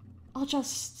I'll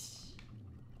just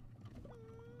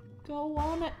go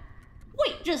on it.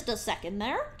 Wait just a second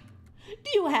there. Do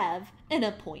you have an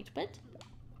appointment?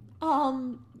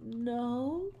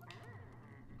 No.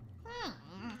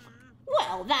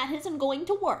 Well, that isn't going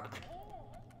to work.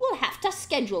 We'll have to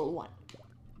schedule one.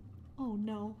 Oh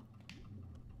no.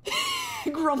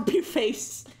 Grumpy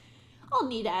face. I'll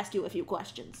need to ask you a few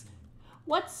questions.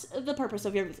 What's the purpose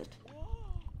of your visit?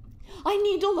 I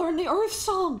need to learn the Earth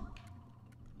Song.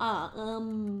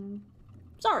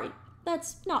 Sorry,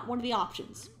 that's not one of the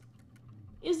options.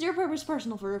 Is your purpose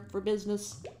personal for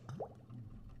business?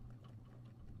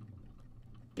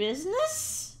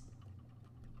 Business?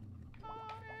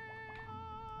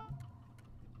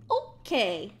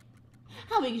 Okay.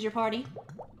 How big is your party?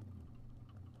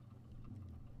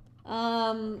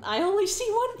 I only see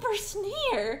one person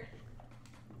here.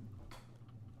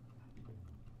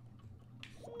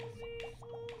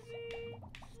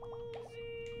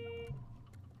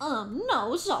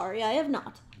 No, sorry, I have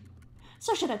not.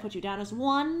 So should I put you down as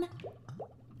one?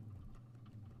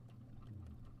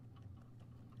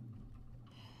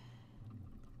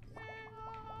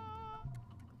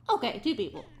 Okay, 2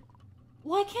 people.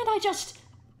 Why can't I just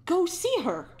go see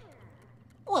her?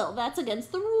 Well, that's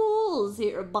against the rules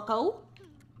here, bucko.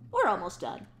 We're almost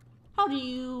done. How do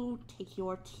you take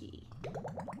your tea?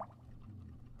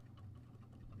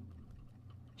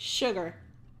 Sugar.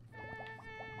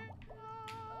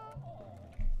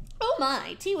 Oh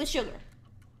my, tea with sugar.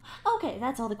 Okay,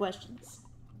 that's all the questions.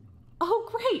 Oh,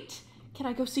 great. Can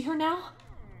I go see her now?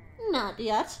 Not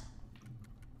yet.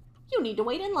 You need to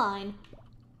wait in line.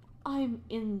 I'm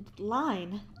in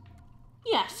line?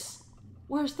 Yes.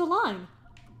 Where's the line?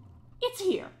 It's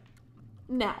here.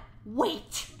 Now,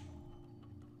 wait.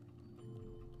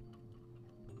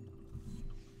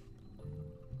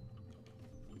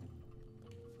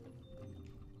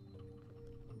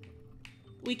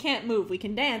 We can't move. We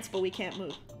can dance, but we can't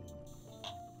move.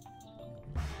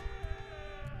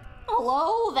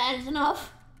 Hello? That is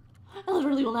enough. I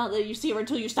literally will not let you see her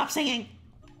until you stop singing.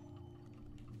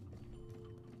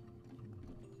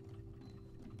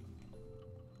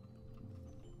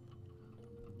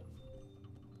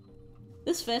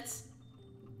 This fits.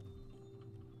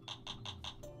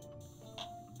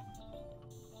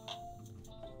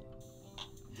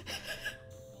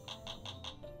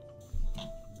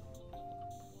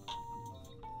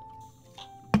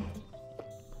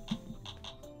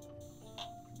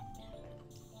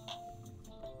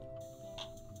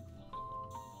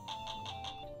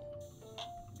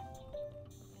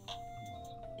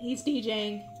 He's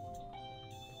DJing.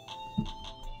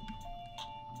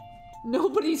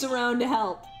 Nobody's around to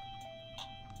help.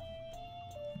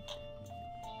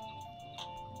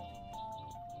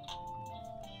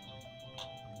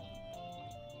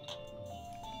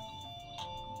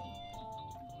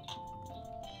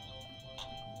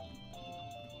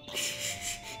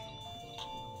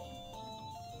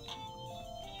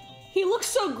 He looks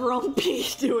so grumpy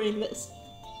doing this.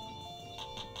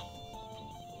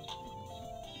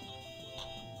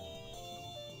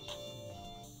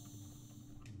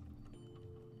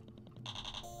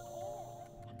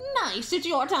 Nice, it's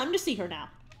your time to see her now.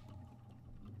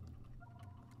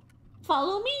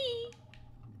 Follow me.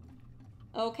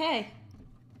 Okay.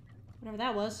 Whatever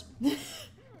that was.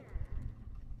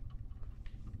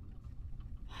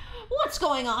 What's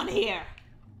going on here?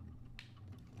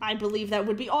 I believe that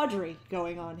would be Audrey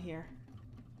going on here.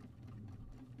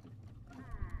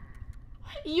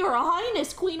 Your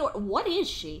Highness, Queen, or what is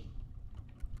she?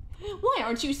 Why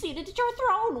aren't you seated at your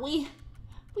throne? We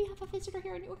have a visitor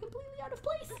here and you're completely out of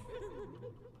place.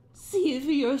 See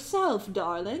for yourself,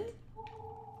 darling.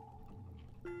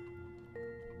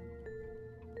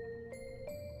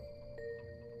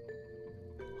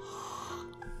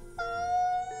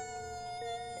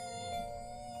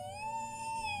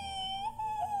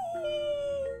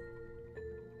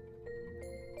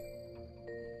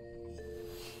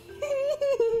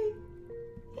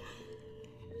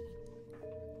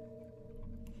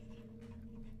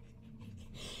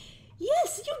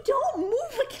 Yes, you don't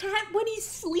move a cat when he's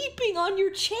sleeping on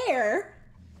your chair.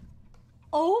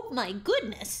 Oh my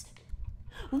goodness.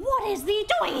 What is he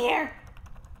doing here?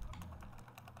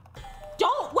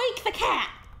 Don't wake the cat.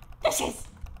 This is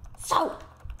so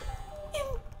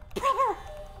improper.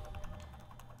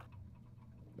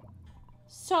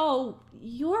 So,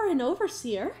 you're an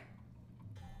overseer?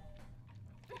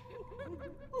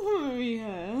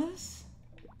 Yes.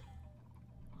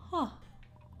 Huh.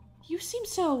 You seem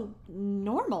so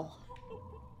normal.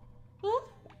 Huh?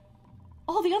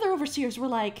 All the other overseers were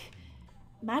like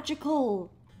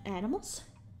magical animals?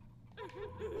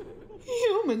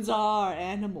 Humans are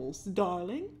animals,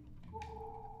 darling.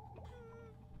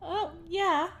 Oh,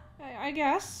 yeah, I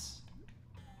guess.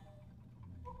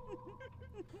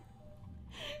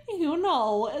 You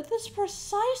know, at this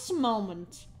precise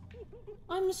moment,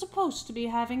 I'm supposed to be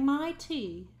having my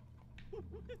tea.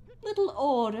 Little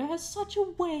Order has such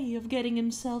a way of getting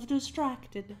himself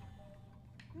distracted.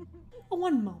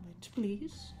 One moment,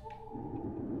 please.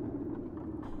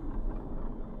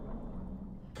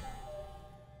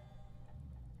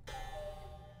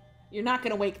 You're not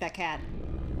gonna wake that cat.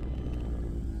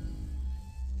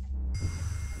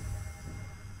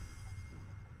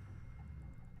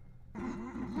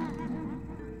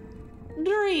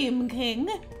 Dream King.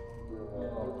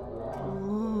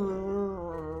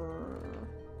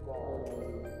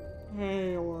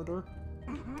 Hey, Order.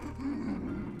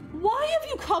 Why have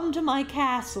you come to my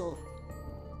castle?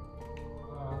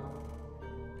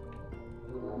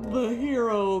 The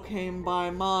hero came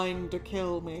by mine to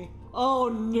kill me. Oh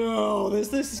no,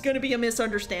 this is gonna be a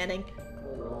misunderstanding.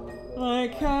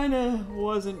 I kinda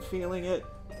wasn't feeling it.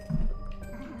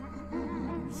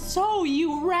 So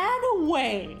you ran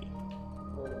away?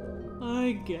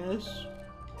 I guess.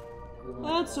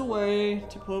 That's a way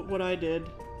to put what I did.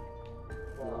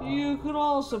 You could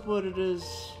also put it as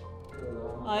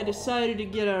I decided to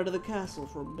get out of the castle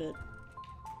for a bit.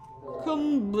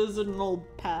 Come visit an old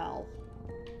pal.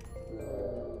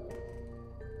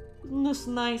 Isn't this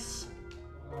nice?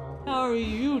 How are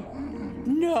you?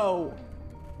 No!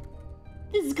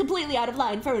 This is completely out of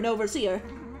line for an overseer.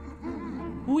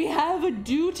 We have a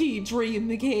duty,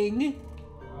 Dream King.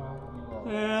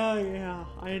 Yeah,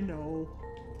 I know.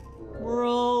 We're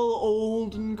all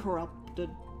old and corrupted,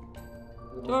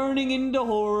 turning into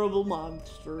horrible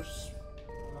monsters.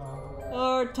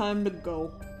 Our time to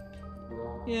go.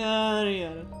 Yada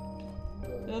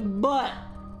yada. But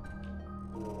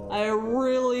I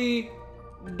really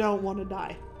don't want to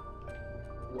die.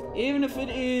 Even if it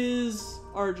is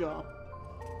our job.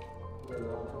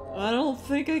 I don't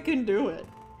think I can do it.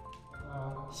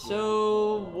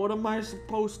 So, what am I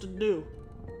supposed to do?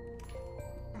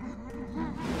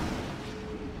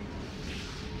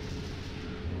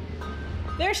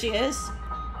 There she is.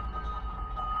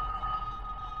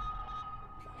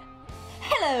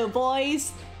 Hello,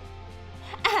 boys.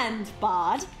 And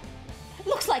Bard.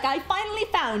 Looks like I finally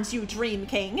found you, Dream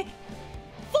King.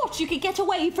 Thought you could get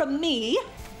away from me.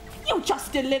 You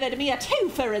just delivered me a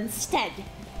twofer instead.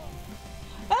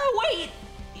 Oh, wait.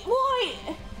 Why?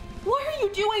 Why are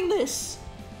you doing this?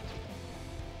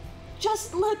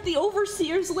 Just let the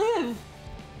overseers live.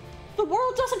 The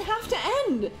world doesn't have to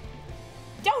end.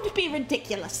 Don't be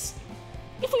ridiculous.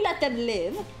 If we let them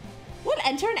live, we'll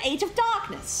enter an age of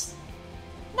darkness.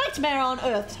 Nightmare on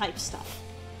Earth type stuff.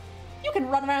 You can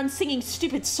run around singing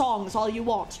stupid songs all you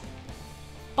want.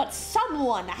 But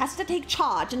someone has to take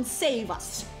charge and save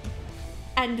us.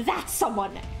 And that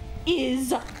someone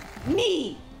is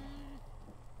me.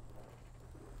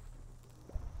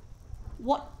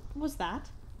 What was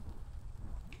that?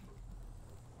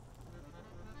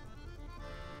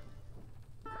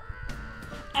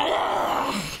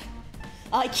 Ugh!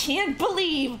 I can't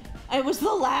believe I was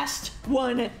the last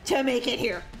one to make it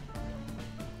here.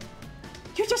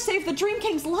 You just saved the Dream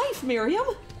King's life, Miriam.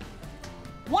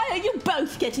 Why are you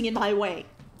both getting in my way?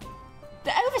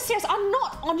 The overseers are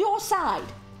not on your side.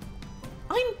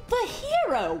 I'm the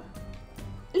hero.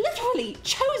 Literally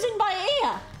chosen by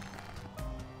ear.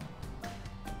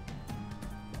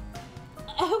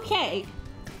 Okay.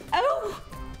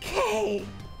 Okay.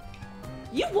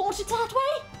 You want it that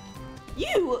way?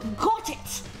 You got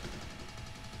it.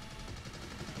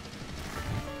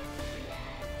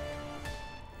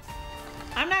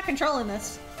 I'm not controlling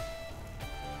this.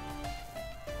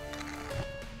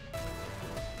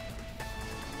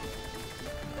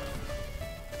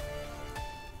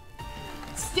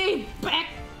 Stay back.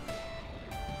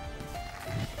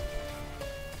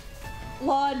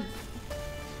 Lord.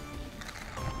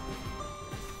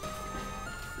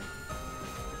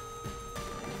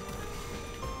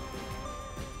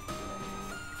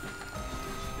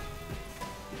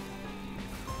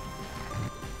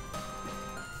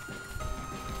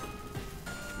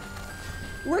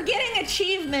 We're getting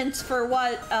achievements for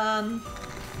what,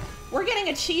 we're getting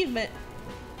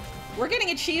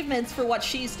achievements for what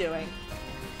she's doing.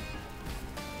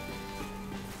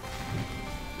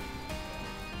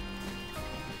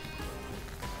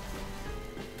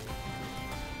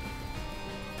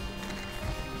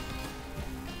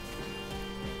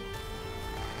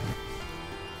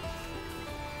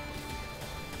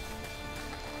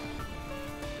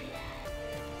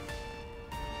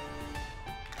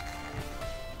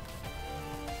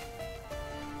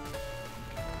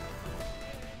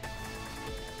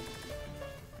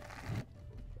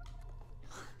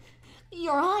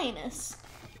 Your Highness.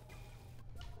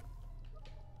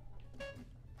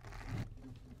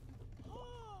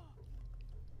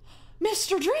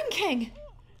 Mr. Dream King!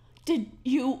 Did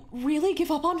you really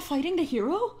give up on fighting the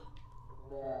hero?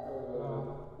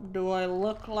 Do I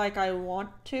look like I want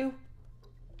to?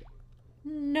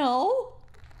 No.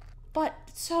 But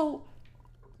so,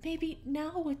 maybe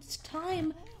now it's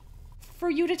time for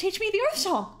you to teach me the Earth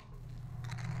Song.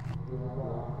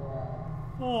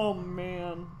 Oh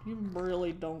man, you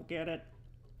really don't get it.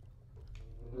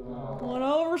 When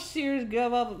overseers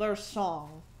give up their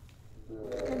song,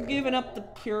 we're giving up the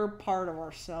pure part of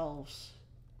ourselves.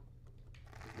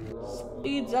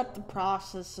 Speeds up the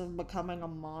process of becoming a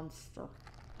monster.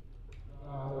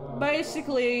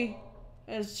 Basically,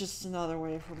 it's just another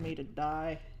way for me to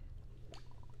die.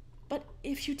 But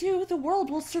if you do, the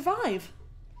world will survive.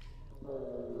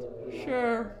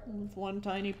 Sure, with one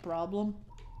tiny problem.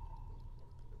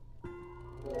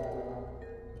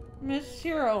 Miss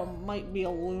Hero might be a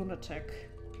lunatic,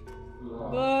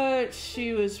 but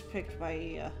she was picked by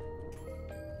Ia.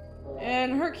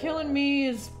 And her killing me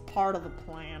is part of the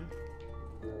plan.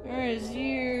 Whereas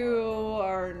you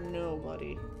are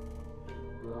nobody.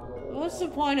 What's the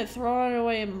point of throwing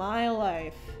away my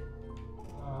life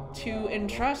to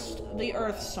entrust the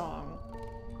Earth Song,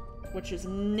 which has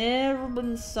never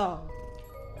been sung,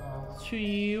 to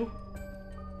you?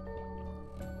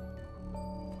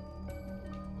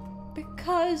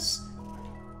 Because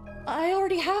I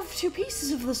already have 2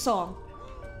 pieces of the song.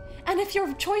 And if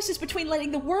your choice is between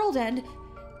letting the world end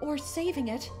or saving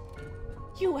it,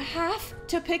 you have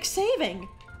to pick saving,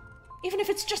 even if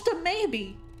it's just a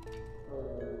maybe.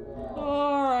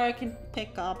 Or I can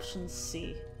pick option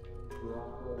C.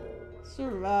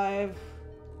 Survive.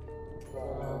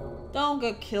 Don't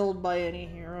get killed by any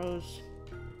heroes.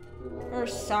 Or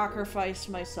sacrifice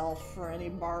myself for any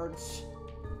bards.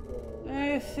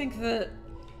 I think that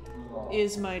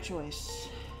is my choice.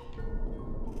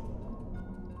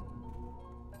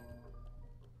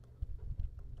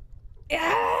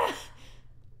 Ah!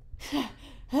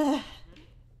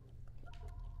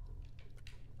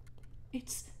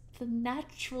 It's the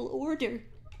natural order.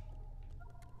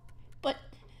 But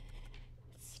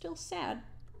it's still sad.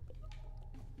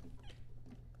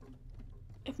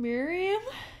 Miriam?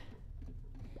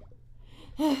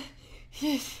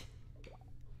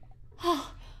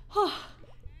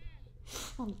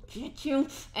 I'll get you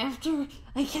after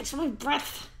I catch my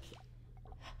breath.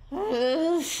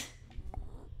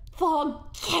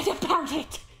 Forget about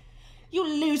it! You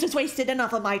losers wasted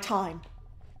enough of my time.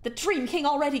 The Dream King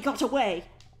already got away.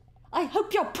 I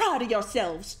hope you're proud of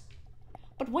yourselves.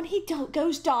 But when he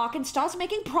goes dark and starts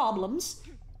making problems,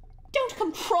 don't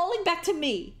come crawling back to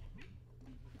me.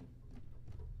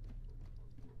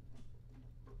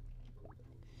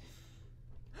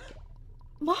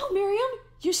 Wow, Miriam,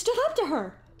 you stood up to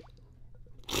her.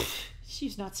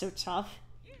 She's not so tough.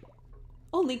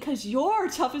 Only 'cause you're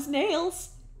tough as nails.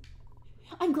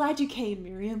 I'm glad you came,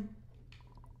 Miriam.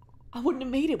 I wouldn't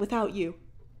have made it without you.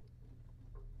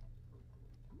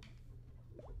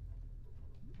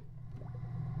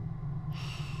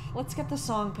 Let's get the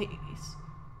song piece.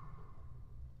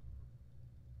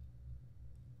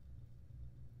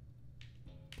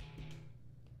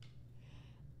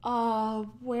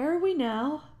 Where are we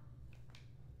now?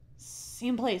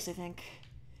 Same place, I think.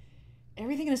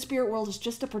 Everything in the spirit world is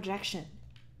just a projection.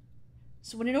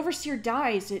 So when an overseer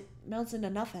dies, it melts into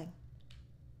nothing.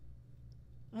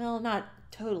 Well,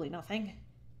 not totally nothing.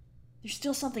 There's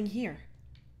still something here.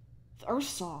 The Earth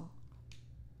Song.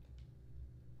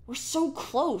 We're so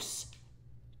close.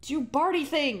 Do Barty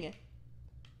thing.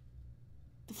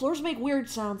 The floors make weird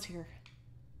sounds here.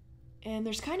 And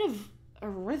there's kind of a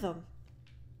rhythm.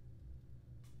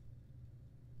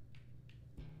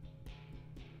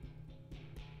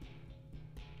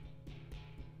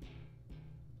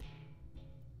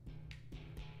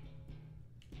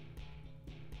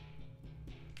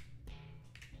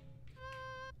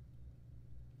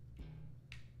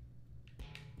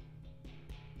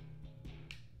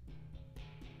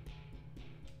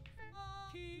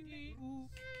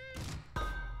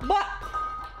 But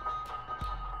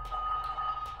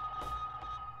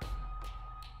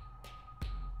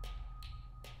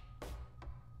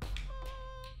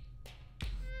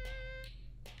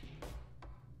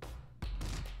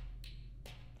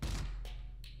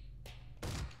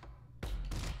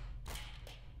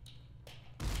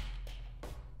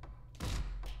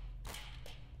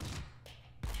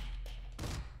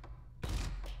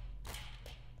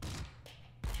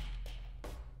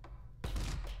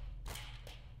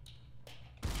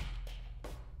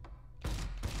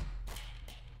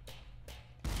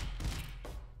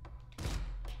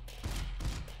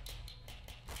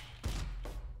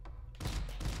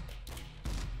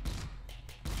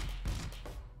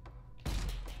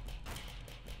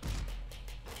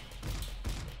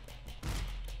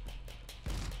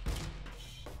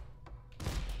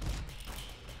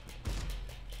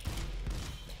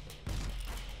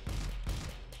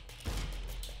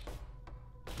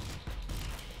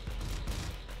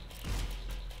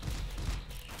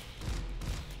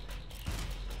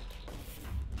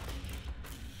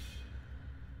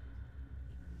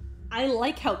I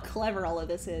like how clever all of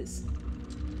this is.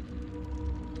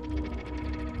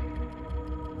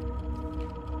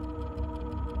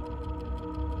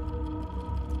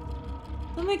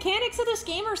 The mechanics of this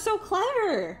game are so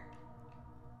clever!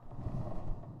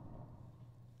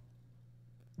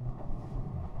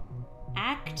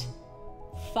 Act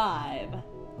 5.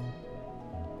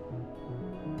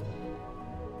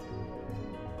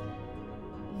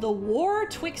 The War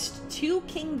Twixt Two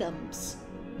Kingdoms.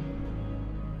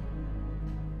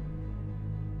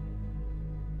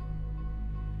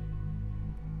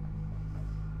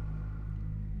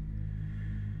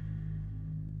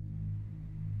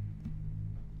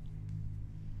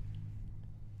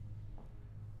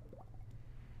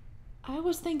 I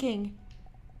was thinking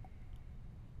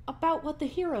about what the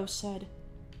hero said.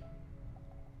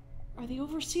 Are the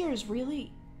Overseers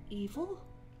really evil?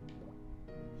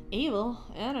 Evil?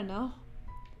 I don't know.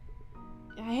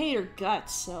 I hate her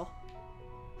guts, so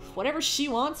whatever she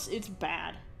wants, it's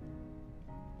bad.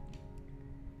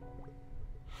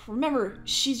 Remember,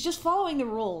 she's just following the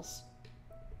rules.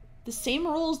 The same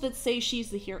rules that say she's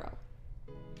the hero.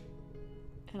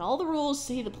 And all the rules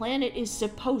say the planet is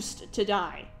supposed to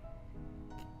die.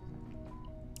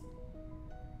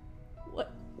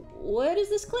 What is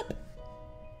this clip?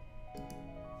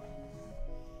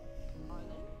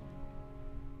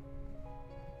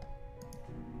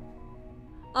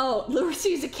 Oh, Laura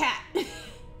sees a cat.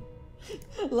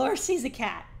 Laura sees a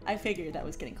cat. I figured that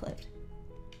was getting clipped.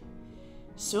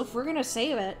 So if we're gonna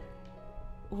save it,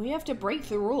 we have to break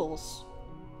the rules.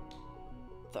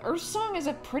 The Earthsong is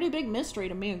a pretty big mystery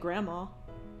to me and Grandma.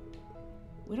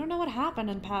 We don't know what happened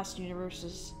in past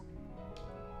universes.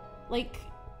 Like,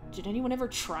 did anyone ever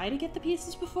try to get the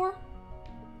pieces before?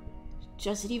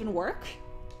 Does it even work?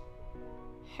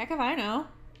 Heck if I know.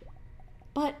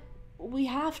 But we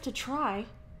have to try.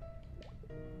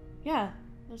 Yeah,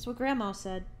 that's what Grandma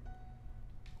said.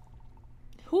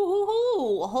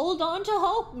 Hoo-hoo-hoo! Hold on to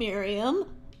hope, Miriam.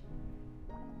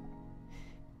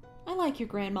 I like your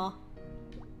Grandma.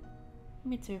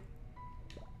 Me too.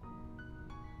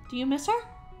 Do you miss her?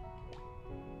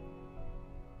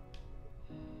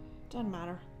 Doesn't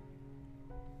matter.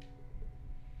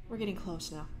 We're getting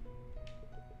close now.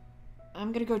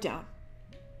 I'm gonna go down.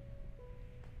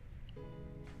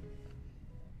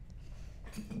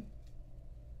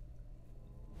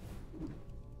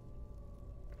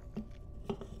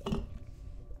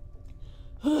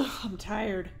 I'm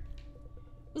tired.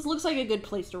 This looks like a good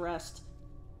place to rest.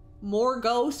 More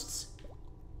ghosts.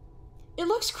 It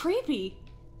looks creepy.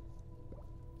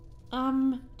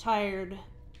 I'm tired.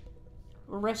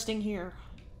 We're resting here.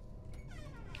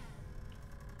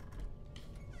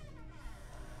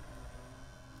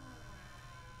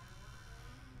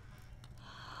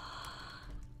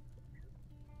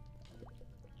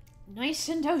 Nice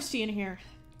and toasty in here.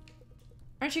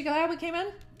 Aren't you glad we came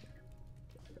in?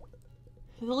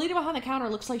 The lady behind the counter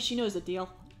looks like she knows the deal.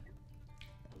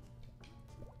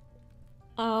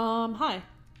 Hi.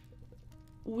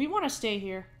 We want to stay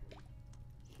here.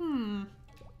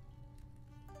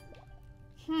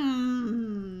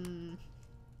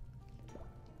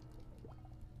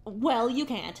 Well, you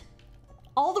can't.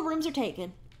 All the rooms are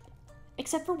taken.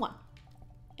 Except for one.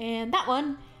 And that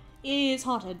one is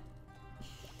haunted.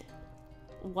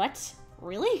 What?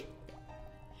 Really?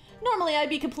 Normally I'd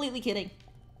be completely kidding.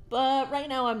 But right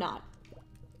now I'm not.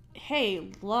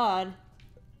 Hey, Lud.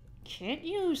 Can't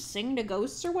you sing to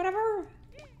ghosts or whatever?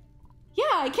 Yeah,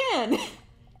 I can!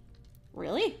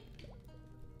 Really?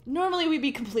 Normally we'd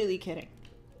be completely kidding.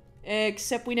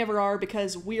 Except we never are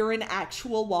because we're an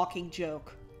actual walking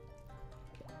joke.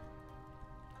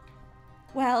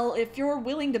 Well, if you're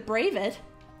willing to brave it,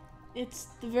 it's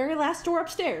the very last door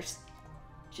upstairs.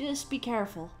 Just be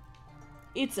careful.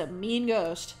 It's a mean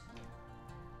ghost.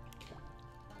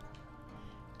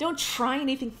 Don't try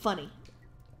anything funny.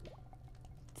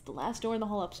 It's the last door in the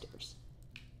hall upstairs.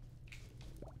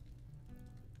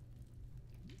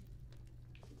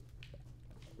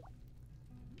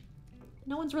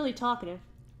 No one's really talkative.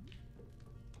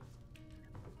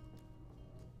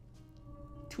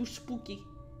 Too spooky.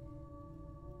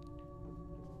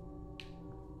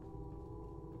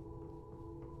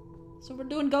 So we're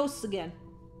doing ghosts again.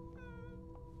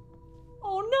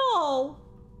 Oh no!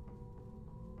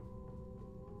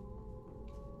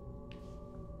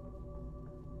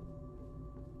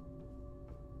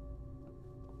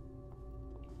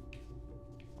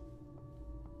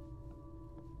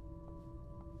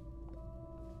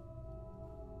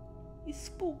 He's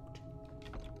spooked.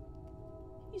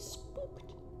 He's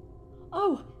spooked.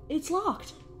 Oh, it's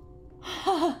locked.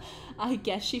 I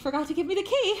guess she forgot to give me the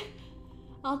key.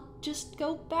 I'll just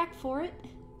go back for it.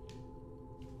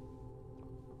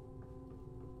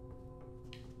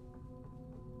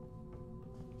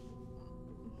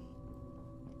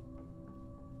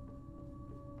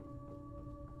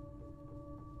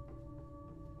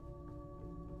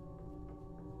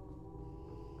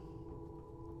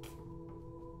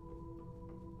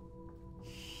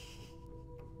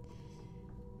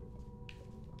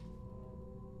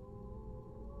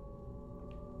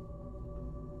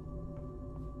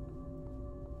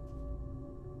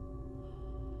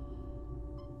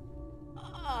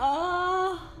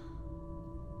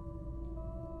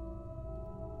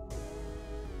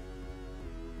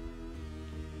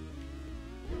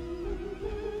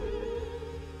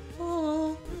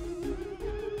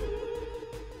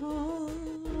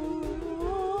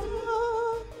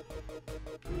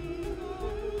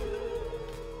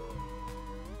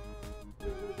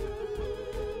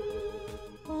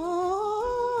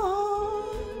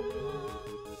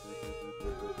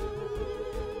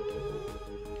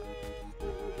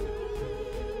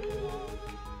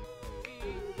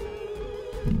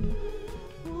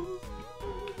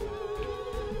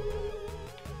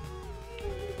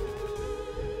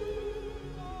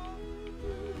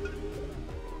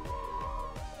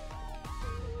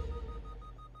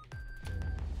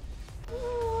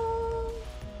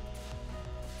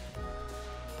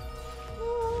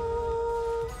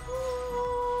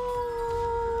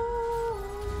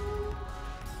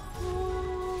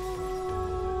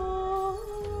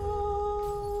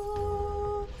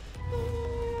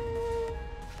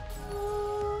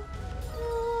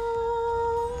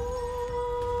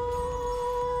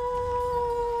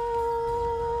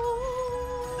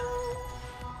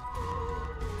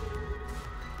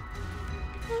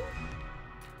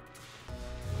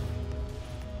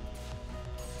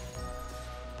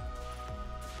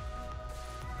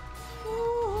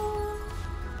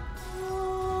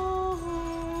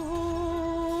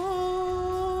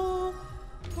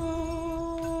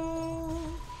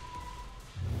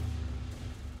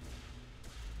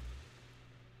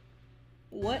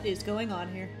 What is going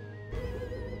on here?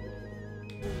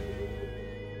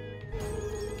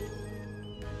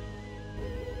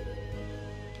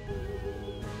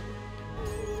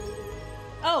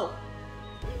 Oh!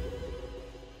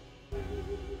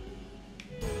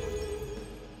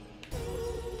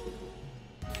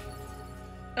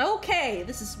 Okay,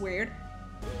 this is weird.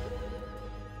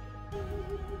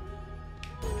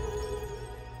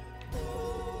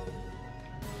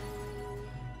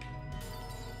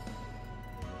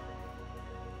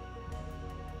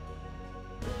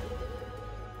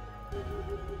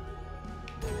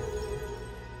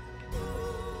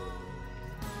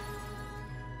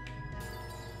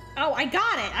 Oh, I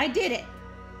got it! I did it!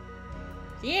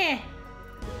 Yeah!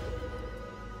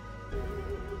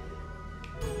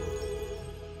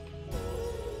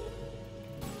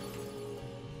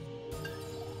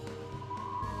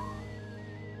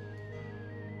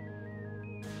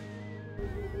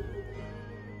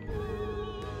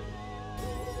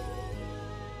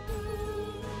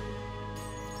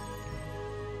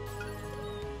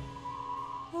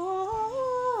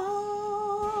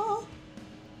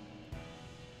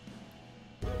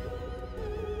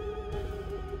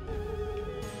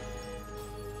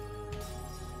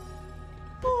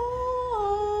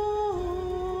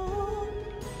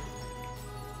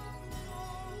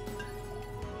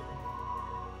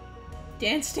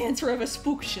 Dance Dance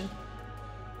Revospookshin.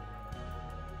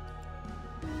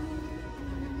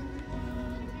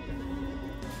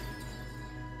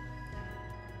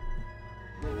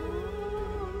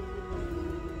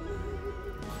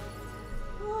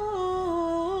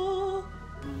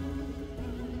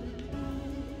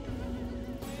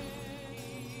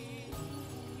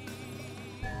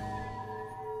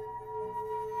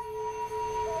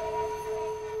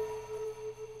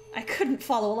 I couldn't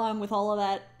follow along with all of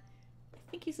that.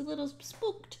 I think he's a little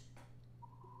spooked.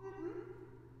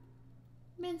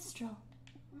 Minstrel,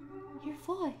 your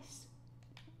voice.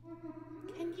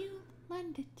 Can you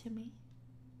lend it to me?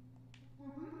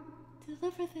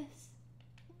 Deliver this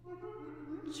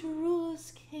to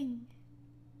Rule's king.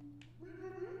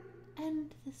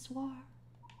 End this war.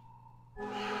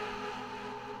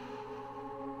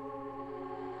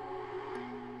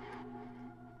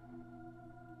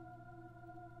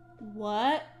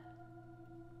 What?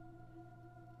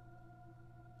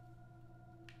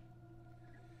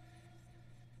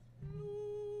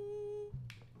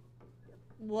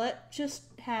 What just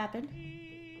happened?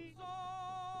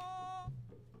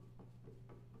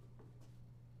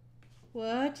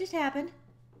 What just happened?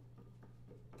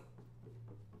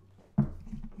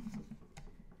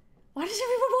 Why does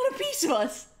everyone want a piece of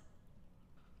us?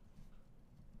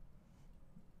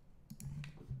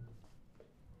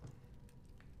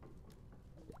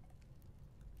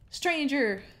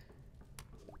 Stranger.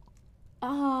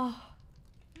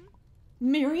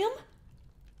 Miriam?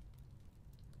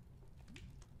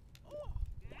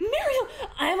 Miriam!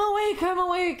 I'm awake, I'm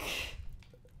awake!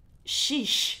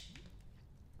 Sheesh.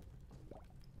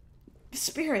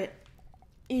 Spirit,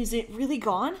 is it really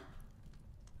gone?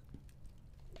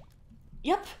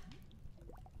 Yep.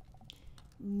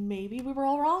 Maybe we were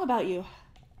all wrong about you.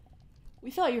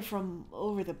 We thought you were from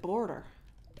over the border.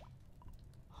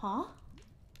 Huh?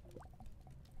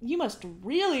 You must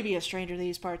really be a stranger to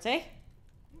these parts, eh?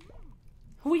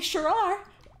 We sure are.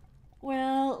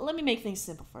 Well, let me make things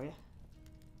simple for you.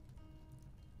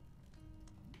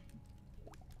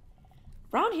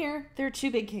 Around here, there are two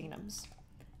big kingdoms.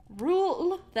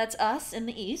 Rule, that's us in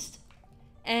the east,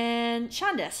 and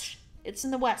Shandesh, it's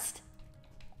in the west.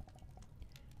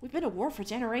 We've been at war for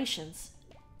generations.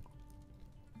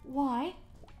 Why?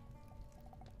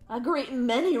 A great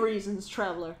many reasons,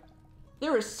 traveler.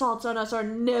 Their assaults on us are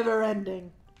never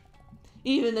ending.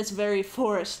 Even this very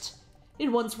forest, it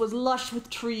once was lush with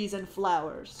trees and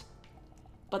flowers.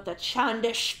 But the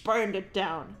Chandish burned it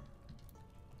down.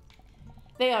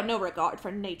 They have no regard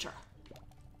for nature.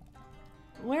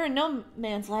 We're in no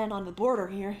man's land on the border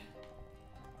here.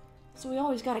 So we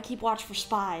always gotta keep watch for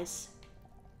spies.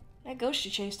 That ghost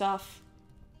you chased off,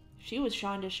 she was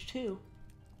Shandish too.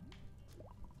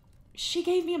 She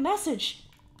gave me a message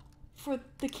for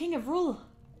the King of Rule.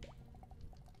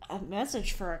 A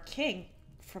message for a king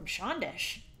from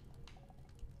Shandish?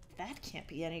 That can't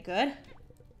be any good.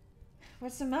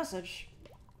 What's the message?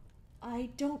 I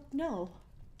don't know.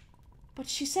 But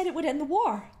she said it would end the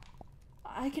war.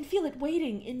 I can feel it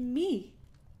waiting in me.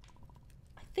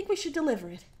 I think we should deliver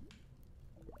it.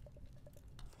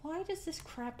 Why does this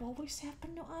crap always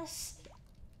happen to us?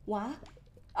 What?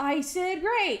 I said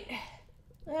great.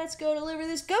 Let's go deliver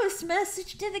this ghost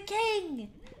message to the king.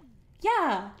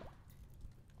 Yeah.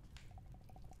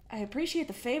 I appreciate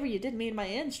the favor you did me in my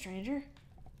inn, stranger.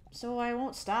 so I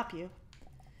won't stop you.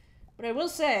 But I will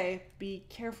say, be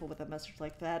careful with a message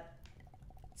like that.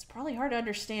 It's probably hard to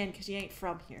understand because you ain't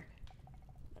from here.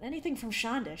 But anything from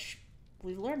Shondish,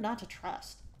 we've learned not to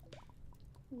trust.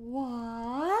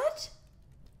 What?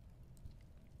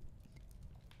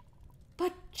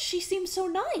 But she seemed so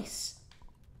nice.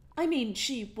 I mean,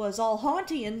 she was all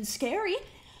haunty and scary,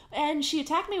 and she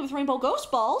attacked me with rainbow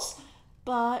ghost balls,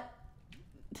 but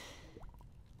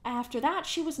after that,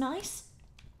 she was nice.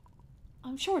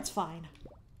 I'm sure it's fine.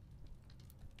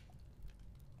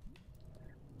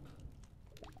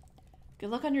 Good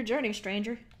luck on your journey,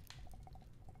 stranger.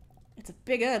 It's a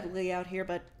big ugly out here,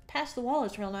 but past the wall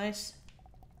is real nice.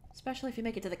 Especially if you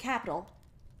make it to the capital.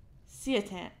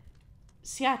 Xiatian.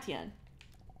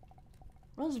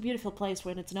 World's a beautiful place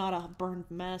when it's not a burned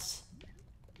mess.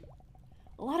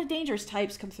 A lot of dangerous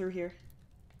types come through here.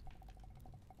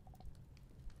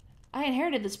 I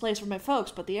inherited this place from my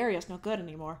folks, but the area's no good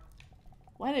anymore.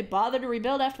 Why they bother to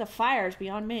rebuild after the fire is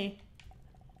beyond me.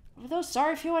 For those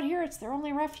sorry few out here, it's their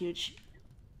only refuge.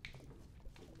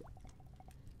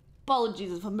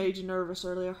 Apologies if I made you nervous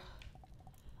earlier.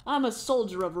 I'm a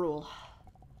soldier of rule.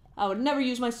 I would never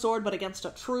use my sword but against a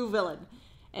true villain.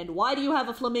 And why do you have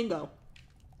a flamingo?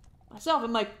 Myself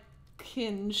and my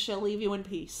kin shall leave you in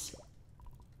peace.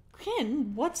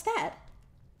 Kin? What's that?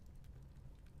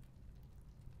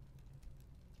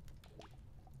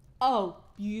 Oh,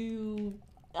 you...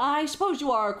 I suppose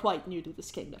you are quite new to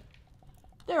this kingdom.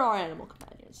 There are animal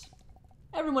companions.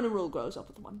 Everyone in rule grows up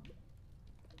with one.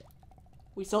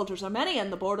 We soldiers are many,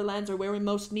 and the borderlands are where we're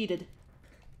most needed.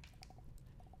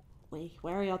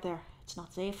 Wary out there. It's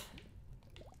not safe.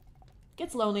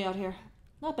 Gets lonely out here.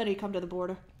 Not many come to the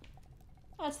border.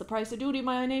 That's the price of duty of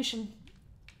my nation.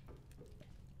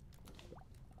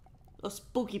 The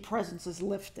spooky presence is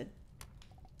lifted.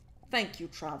 Thank you,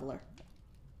 traveler.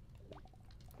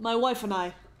 My wife and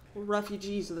I were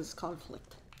refugees of this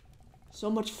conflict. So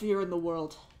much fear in the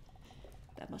world.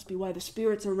 That must be why the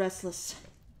spirits are restless.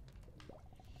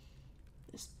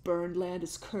 This burned land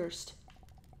is cursed.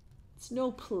 It's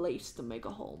no place to make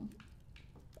a home.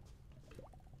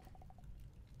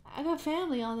 I got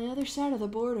family on the other side of the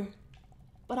border,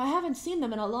 but I haven't seen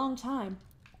them in a long time.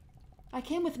 I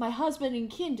came with my husband and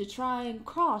kin to try and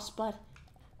cross, but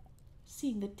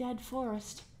seeing the dead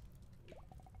forest,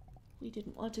 we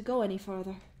didn't want to go any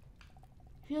further.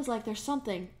 Feels like there's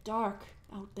something dark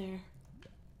out there.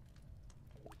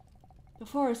 The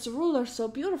forest's ruler so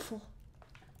beautiful.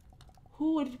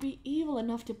 Who would be evil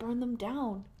enough to burn them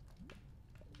down?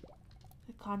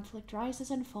 The conflict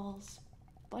rises and falls,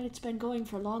 but it's been going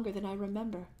for longer than I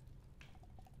remember.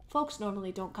 Folks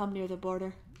normally don't come near the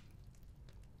border.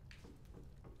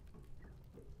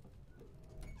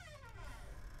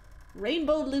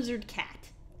 Rainbow lizard cat.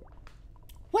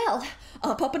 Well,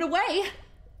 up and away.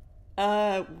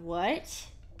 What?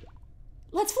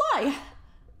 Let's fly.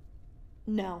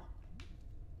 No.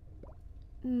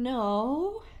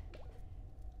 No.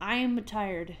 I'm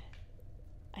tired.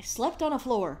 I slept on a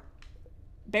floor.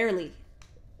 Barely.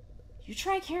 You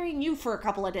try carrying you for a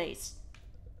couple of days.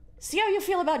 See how you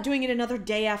feel about doing it another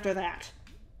day after that.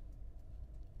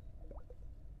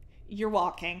 You're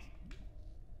walking.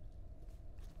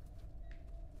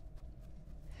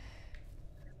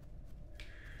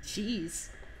 Jeez.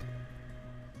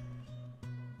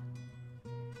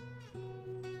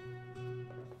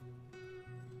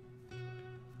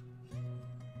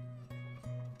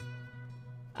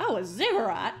 Oh, a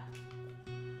ziggurat.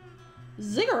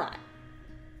 Ziggurat.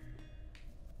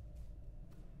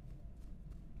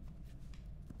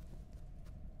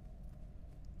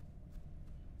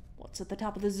 What's at the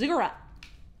top of the ziggurat?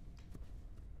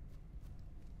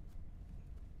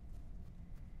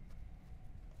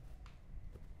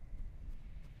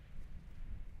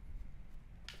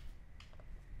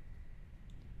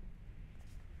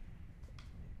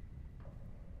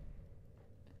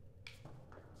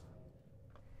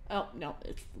 Oh, no,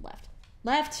 it's left.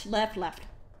 Left, left, left.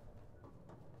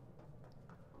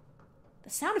 The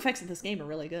sound effects of this game are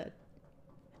really good.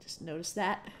 I just noticed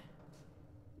that.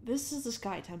 This is the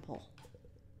Sky Temple.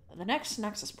 The next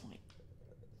nexus point.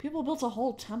 People built a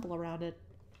whole temple around it.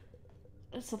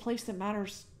 It's the place that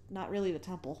matters, not really the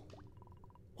temple.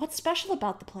 What's special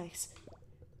about the place?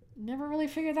 Never really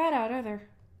figured that out either.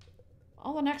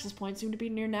 All the nexus points seem to be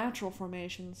near natural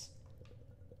formations.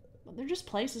 But they're just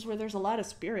places where there's a lot of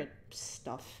spirit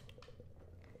stuff.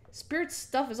 Spirit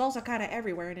stuff is also kind of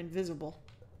everywhere and invisible.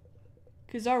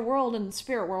 Because our world and the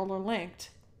spirit world are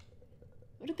linked.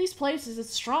 But at these places,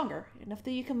 it's stronger, enough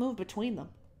that you can move between them.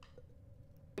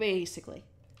 Basically.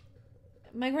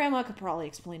 My grandma could probably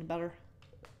explain better.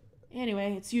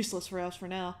 Anyway, it's useless for us for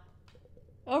now.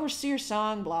 Overseer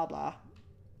song, blah blah.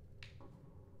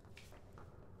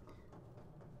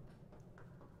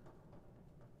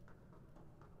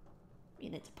 I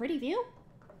mean, it's a pretty view.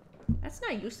 That's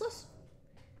not useless.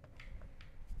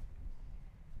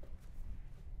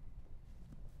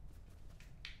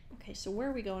 Okay, so where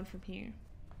are we going from here?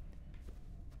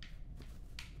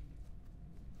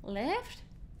 Left?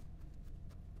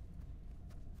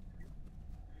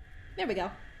 There we go.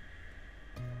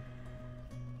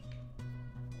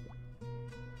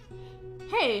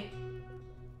 Hey!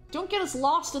 Don't get us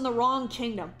lost in the wrong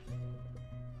kingdom.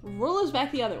 Roll us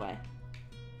back the other way.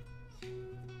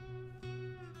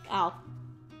 Ow.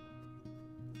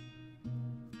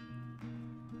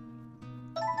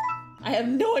 I have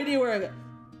no idea where I'm going.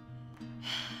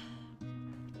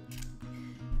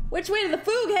 Which way to the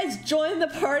Foog has joined the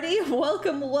party?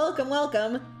 Welcome, welcome,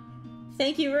 welcome.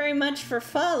 Thank you very much for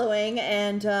following,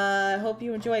 and I hope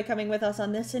you enjoy coming with us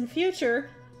on this and future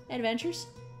adventures.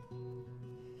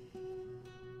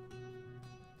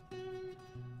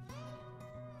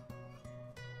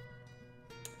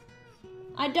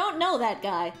 I don't know that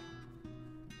guy.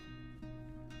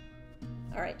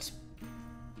 Alright.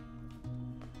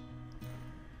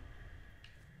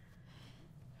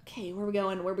 Okay, where are we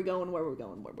going? Where are we going? Where are we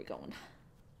going? Where are we going?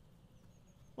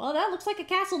 Well, that looks like a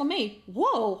castle to me.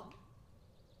 Whoa!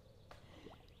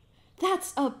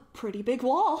 That's a pretty big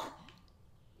wall.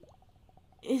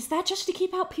 Is that just to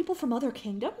keep out people from other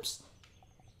kingdoms?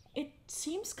 It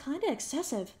seems kinda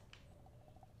excessive.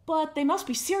 But they must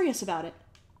be serious about it.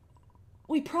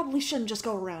 We probably shouldn't just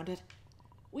go around it.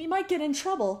 We might get in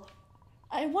trouble.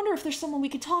 I wonder if there's someone we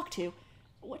could talk to.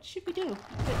 What should we do?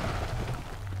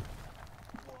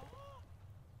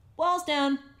 Walls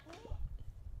down.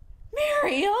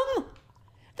 Miriam!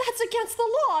 That's against the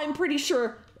law, I'm pretty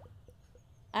sure.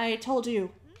 I told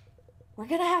you. We're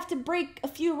gonna have to break a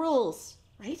few rules,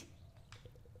 right?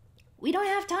 We don't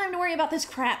have time to worry about this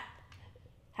crap.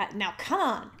 Now, come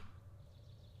on.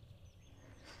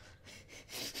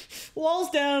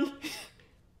 Walls down.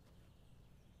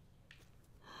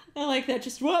 I like that.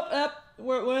 Just whoop up.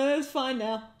 It's fine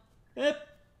now. Yep,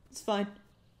 it's fine.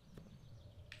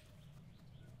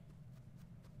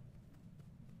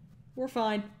 We're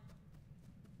fine.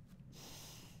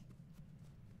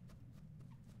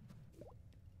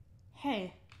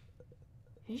 Hey,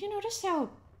 did you notice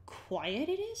how quiet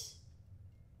it is?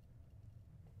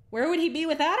 Where would he be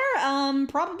without her?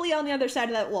 Probably on the other side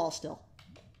of that wall still.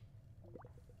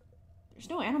 There's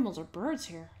no animals or birds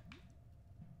here.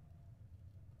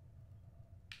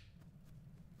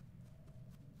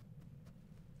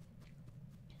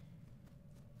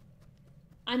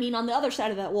 I mean, on the other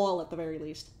side of that wall at the very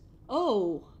least.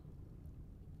 Oh.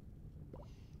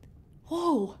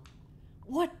 Whoa.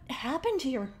 What happened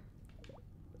here?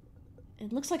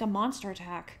 It looks like a monster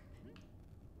attack.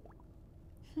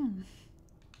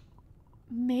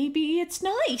 Maybe it's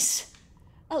nice.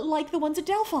 Like the ones at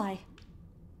Delphi.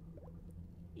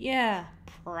 Yeah,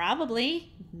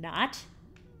 probably not.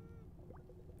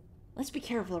 Let's be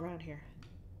careful around here.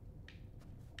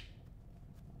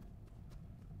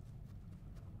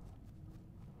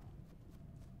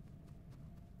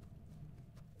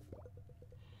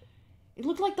 It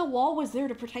looked like the wall was there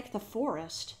to protect the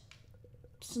forest,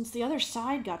 since the other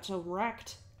side got so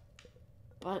wrecked.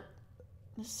 But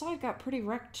this side got pretty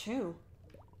wrecked too.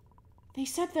 They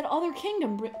said that other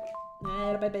kingdom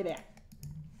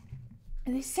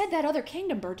They said that other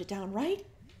kingdom burned it down, right?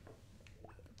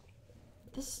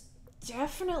 This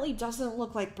definitely doesn't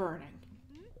look like burning.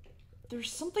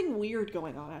 There's something weird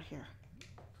going on out here.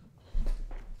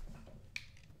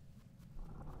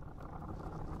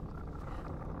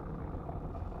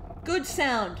 Good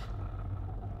sound.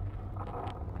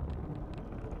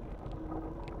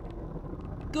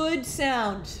 Good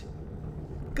sound.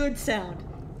 Good sound.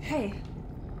 Hey.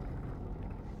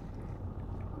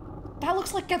 That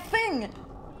looks like a thing!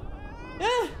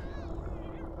 Ah.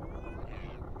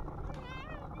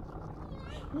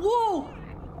 Whoa!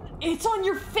 It's on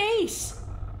your face!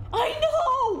 I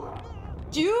know!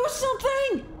 Do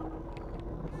something!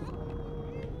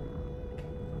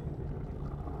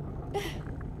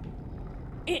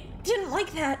 It didn't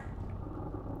like that.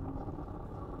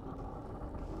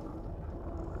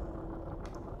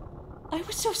 I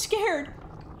was so scared,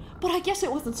 but I guess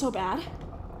it wasn't so bad.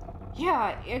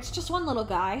 Yeah, it's just one little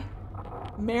guy.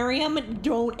 Miriam,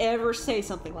 don't ever say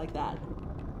something like that.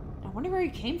 I wonder where he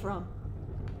came from.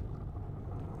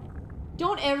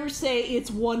 Don't ever say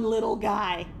it's one little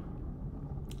guy.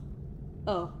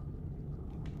 Oh.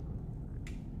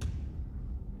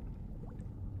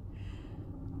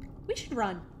 We should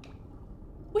run.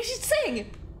 We should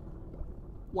sing!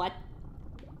 What?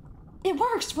 It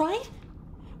works, right?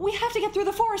 We have to get through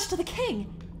the forest to the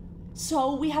king.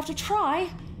 So we have to try.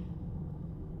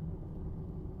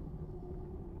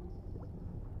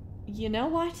 You know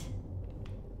what?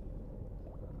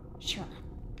 Sure.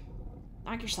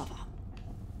 Knock yourself out.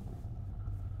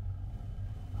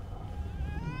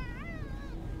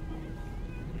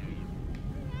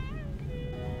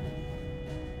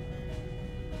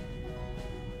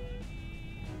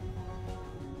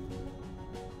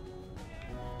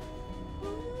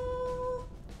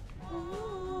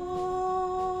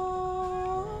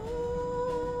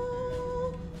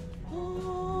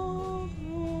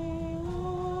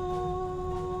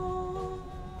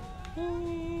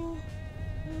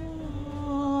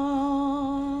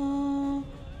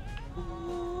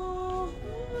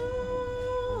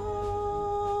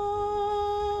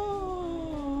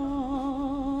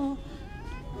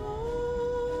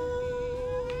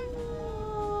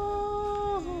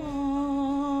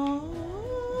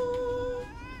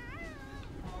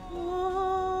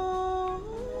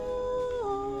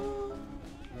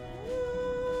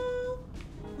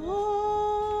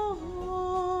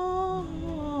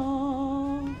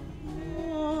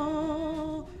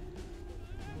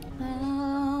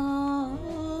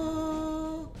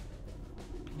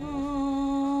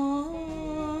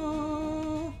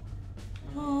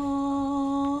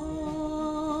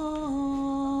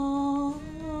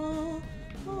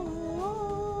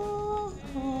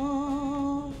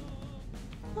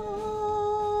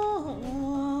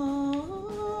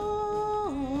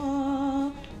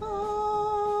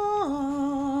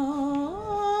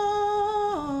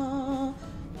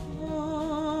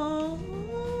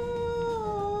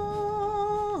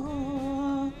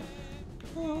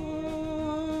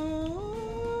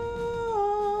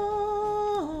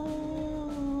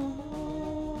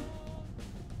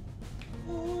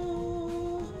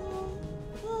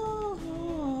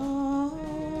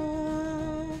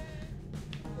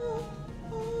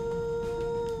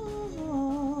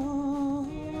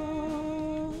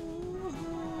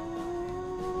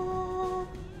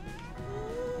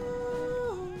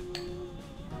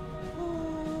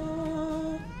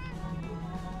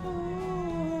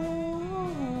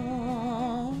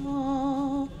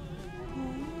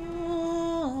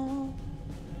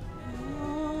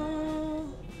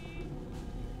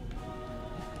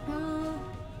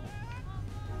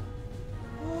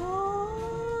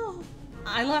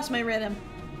 I lost my rhythm.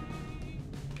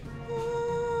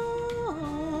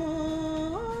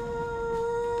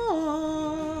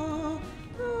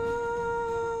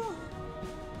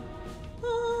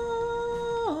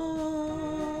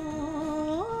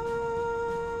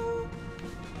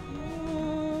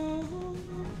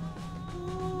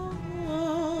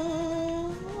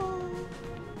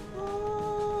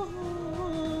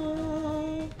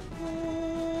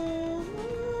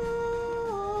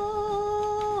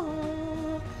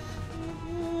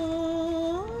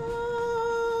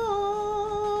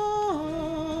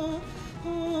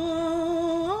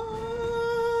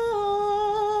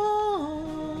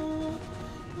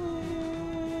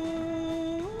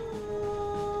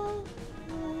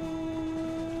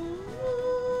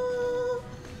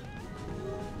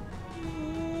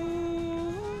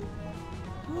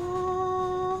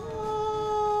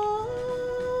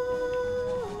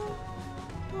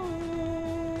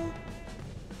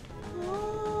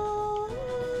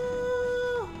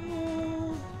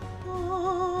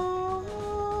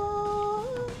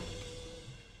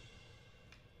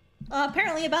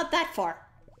 Apparently about that far.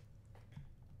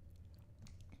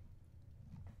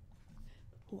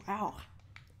 Wow.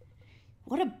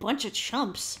 What a bunch of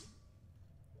chumps.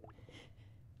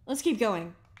 Let's keep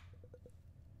going.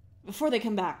 Before they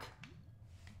come back.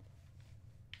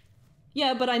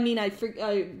 Yeah, but I mean, I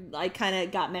kind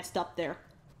of got messed up there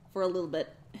for a little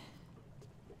bit.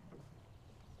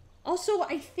 Also,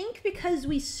 I think because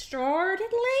we started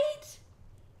late?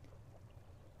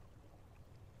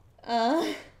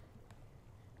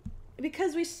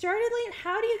 Because we started late,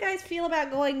 how do you guys feel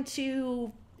about going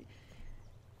to,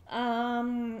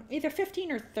 either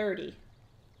 15 or 30?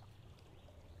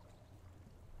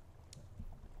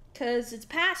 Because it's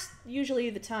past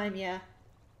usually the time, yeah.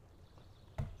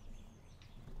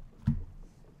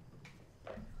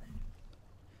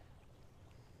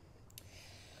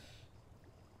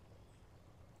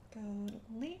 Go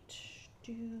late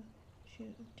due to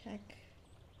technical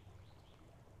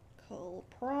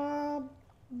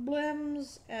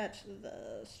problems at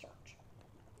the start.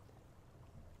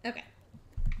 Okay.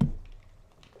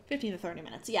 15 to 30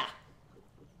 minutes, yeah.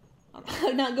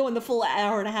 I'm not going the full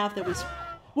hour and a half that was...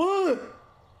 What?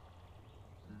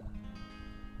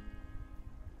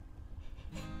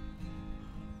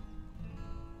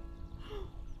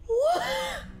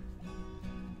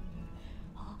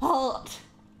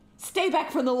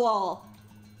 back from the wall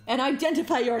and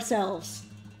identify yourselves.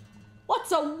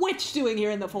 What's a witch doing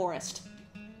here in the forest?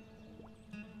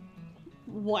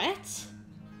 What?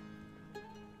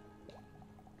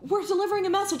 We're delivering a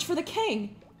message for the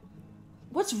king.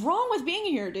 What's wrong with being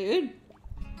here, dude?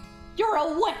 You're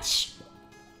a witch!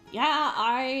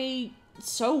 Yeah,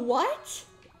 So what?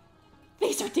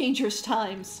 These are dangerous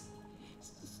times.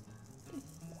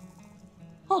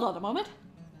 Hold on a moment.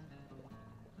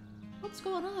 What's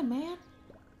going on, man?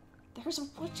 There's a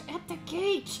witch at the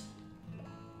gate.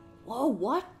 Whoa,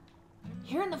 what?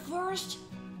 Here in the forest?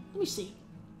 Let me see.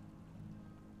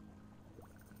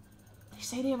 They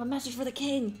say they have a message for the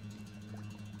king.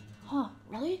 Huh,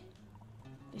 really?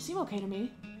 They seem okay to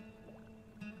me.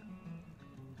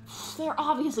 They're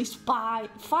obviously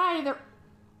they're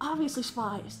obviously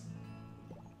spies.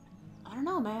 I don't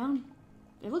know, man.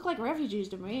 They look like refugees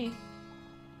to me.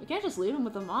 We can't just leave them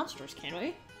with the monsters, can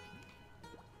we?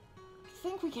 I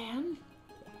think we can.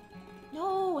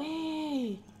 No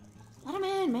way. Let them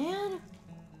in, man.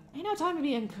 Ain't no time to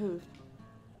be uncouth.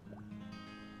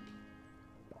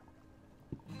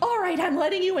 Alright, I'm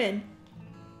letting you in.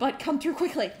 But come through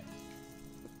quickly.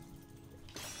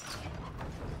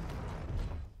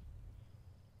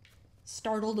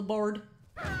 Startle the board.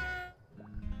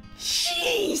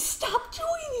 Jeez, stop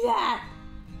doing that!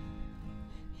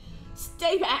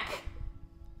 Stay back!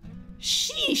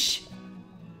 Sheesh!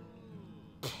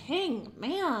 King,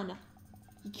 man.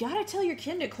 You gotta tell your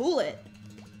kin to cool it.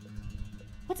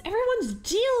 What's everyone's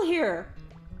deal here?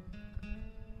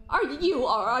 Are you or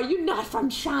are you not from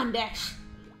Shandesh?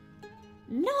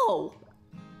 No.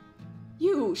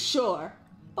 You, sure.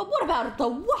 But what about the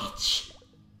witch?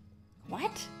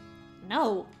 What?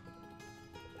 No.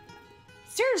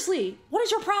 Seriously, what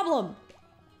is your problem?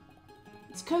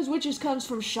 It's cause witches comes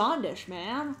from Shandesh,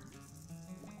 man.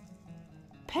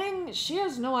 Peng, she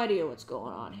has no idea what's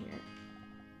going on here.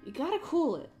 You gotta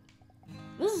cool it.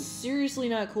 This is seriously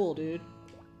not cool, dude.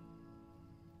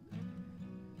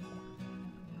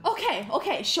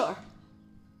 Okay, sure.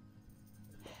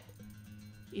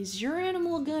 Is your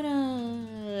animal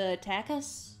gonna attack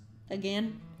us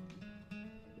again?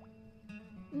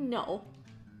 No.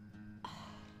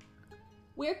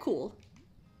 We're cool.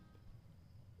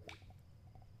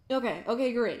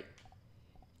 Okay, great.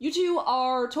 You two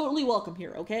are totally welcome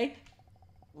here, okay?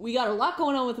 We got a lot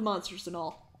going on with the monsters and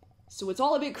all, so it's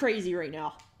all a bit crazy right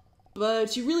now.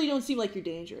 But you really don't seem like you're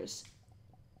dangerous.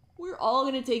 We're all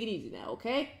gonna take it easy now,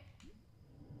 okay?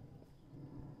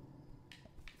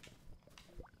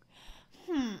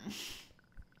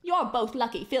 You're both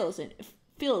lucky Phil's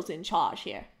in charge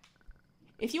here.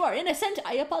 If you are innocent,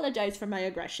 I apologize for my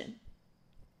aggression.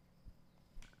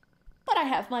 But I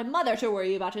have my mother to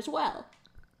worry about as well.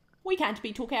 We can't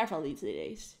be too careful these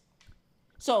days.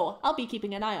 So, I'll be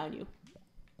keeping an eye on you.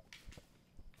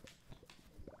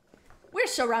 We're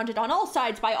surrounded on all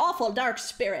sides by awful dark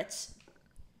spirits.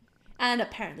 And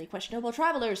apparently questionable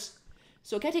travelers.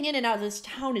 So getting in and out of this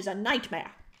town is a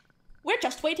nightmare. We're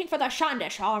just waiting for the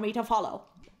Shandesh army to follow.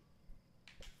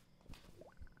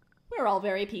 We're all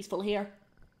very peaceful here.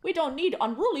 We don't need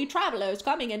unruly travelers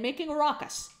coming and making a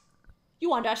ruckus.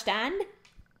 You understand?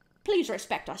 Please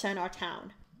respect us and our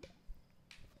town.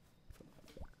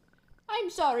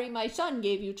 I'm sorry my son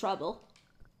gave you trouble.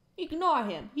 Ignore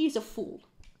him, he's a fool.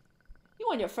 You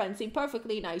and your friends seem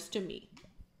perfectly nice to me.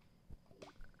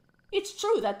 It's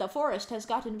true that the forest has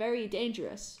gotten very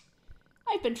dangerous.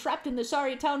 I've been trapped in the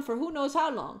sorry town for who knows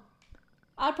how long.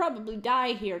 I'll probably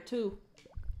die here too.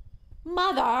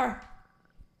 Mother!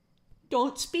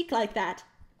 Don't speak like that.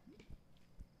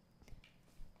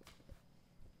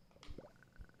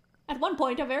 At one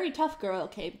point, a very tough girl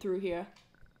came through here.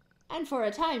 And for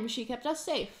a time, she kept us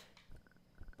safe.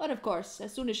 But of course,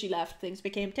 as soon as she left, things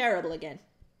became terrible again.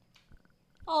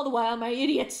 All the while, my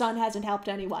idiot son hasn't helped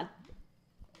anyone.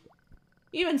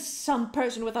 Even some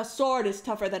person with a sword is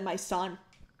tougher than my son.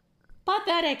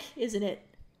 Pathetic, isn't it?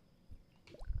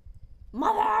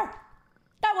 Mother!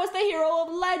 That was the hero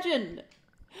of legend!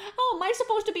 How am I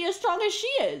supposed to be as strong as she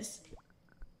is?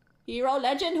 Hero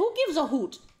legend? Who gives a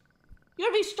hoot?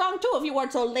 You'd be strong too if you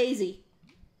weren't so lazy.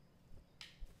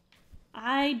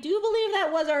 I do believe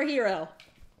that was our hero.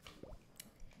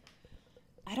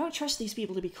 I don't trust these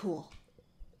people to be cool.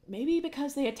 Maybe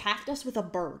because they attacked us with a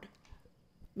bird.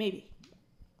 Maybe.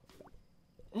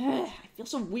 Ugh, I feel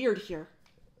so weird here.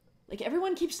 Like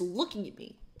everyone keeps looking at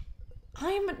me.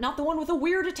 I'm not the one with a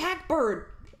weird attack bird.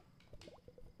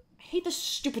 I hate this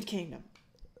stupid kingdom.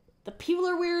 The people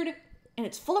are weird, and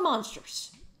it's full of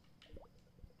monsters.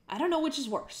 I don't know which is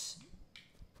worse.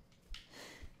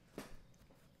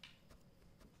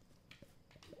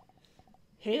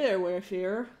 Hey there,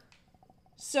 Wayfarer.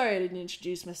 Sorry I didn't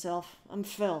introduce myself. I'm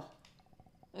Phil.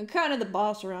 I'm kind of the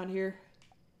boss around here.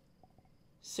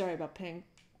 Sorry about Ping.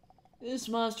 This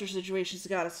monster situation's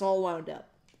got us all wound up.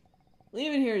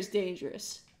 Leaving here is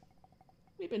dangerous.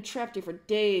 We've been trapped here for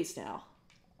days now.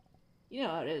 You know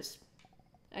how it is.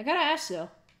 I gotta ask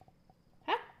though,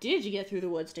 how did you get through the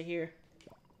woods to here?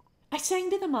 I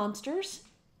sang to the monsters.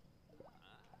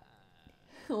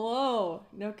 Whoa,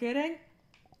 no kidding?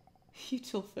 You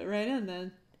two fit right in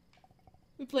then.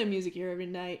 We play music here every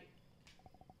night.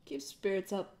 Keep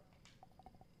spirits up.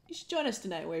 You should join us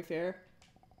tonight, Wayfarer.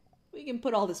 We can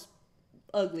put all this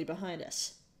ugly behind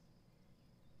us.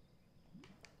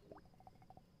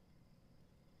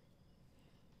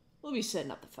 We'll be setting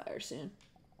up the fire soon.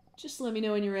 Just let me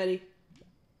know when you're ready.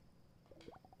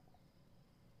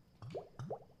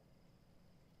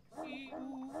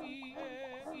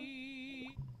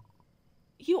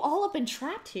 You all have been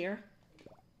trapped here.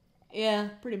 Yeah,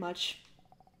 pretty much.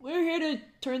 We're here to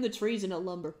turn the trees into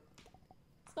lumber.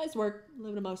 It's nice work,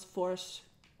 living amongst the forest.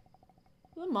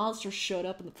 The monsters showed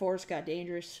up and the forest got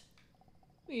dangerous.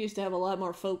 We used to have a lot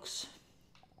more folks.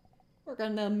 Work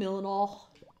on the mill and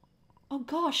all. Oh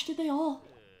gosh, did they all?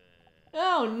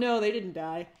 Oh no, they didn't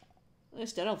die. At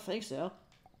least I don't think so.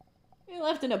 They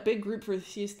left in a big group for the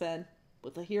seas then,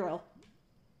 with the hero.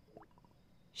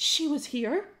 She was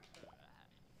here?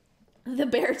 The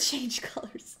bear changed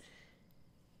colors.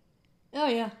 Oh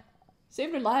yeah,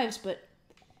 saved our lives, but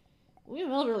we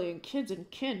have elderly and kids and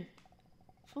kin.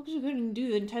 Folks who couldn't do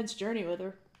the intense journey with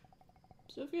her.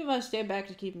 So a few of us stayed back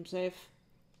to keep them safe.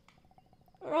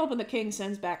 We're hoping the king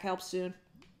sends back help soon.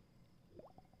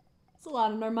 It's a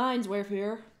lot on our minds,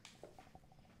 Wayfarer.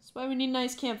 That's why we need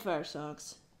nice campfire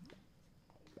songs.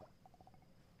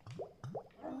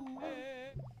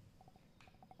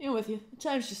 I'm with you. The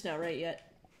time's just not right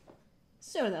yet.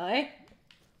 So though, eh?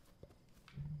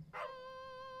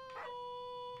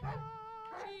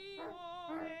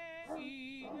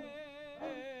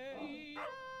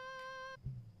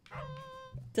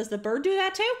 Does the bird do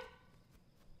that too?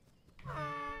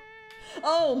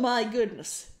 Oh my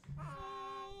goodness.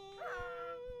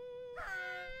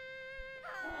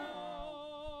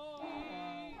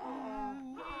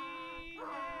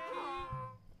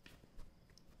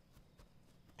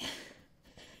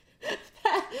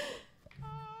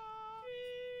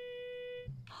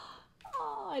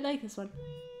 Oh, I like this one.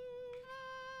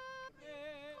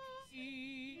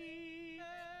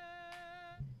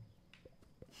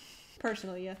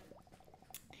 Personally, yeah.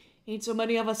 Ain't so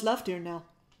many of us left here now.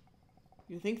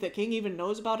 You think the king even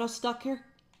knows about us stuck here?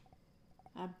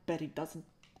 I bet he doesn't.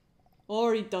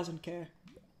 Or he doesn't care.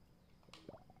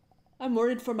 I'm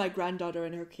worried for my granddaughter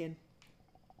and her kin.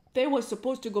 They was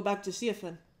supposed to go back to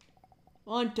Siafan.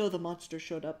 Until the monster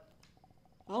showed up.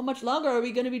 How much longer are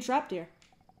we gonna be trapped here?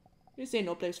 This ain't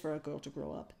no place for a girl to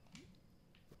grow up.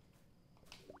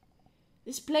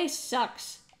 This place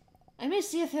sucks. I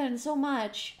miss Siafan so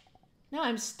much. Now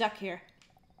I'm stuck here.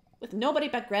 With nobody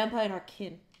but Grandpa and our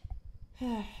kin.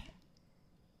 I've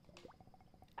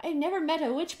never met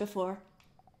a witch before.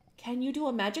 Can you do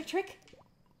a magic trick?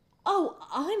 Oh,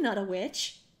 I'm not a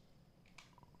witch.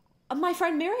 My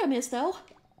friend Miriam is, though.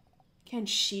 Can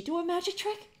she do a magic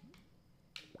trick?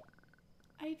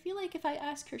 I feel like if I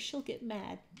ask her, she'll get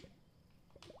mad.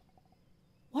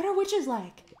 What are witches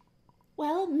like?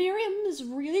 Well, Miriam is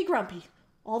really grumpy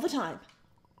all the time.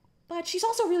 But she's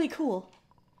also really cool.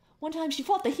 One time she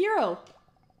fought the hero.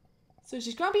 So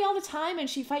she's grumpy all the time and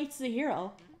she fights the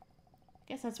hero.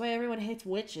 Guess that's why everyone hates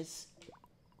witches.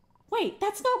 Wait,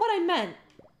 that's not what I meant.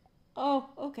 Oh,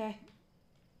 okay.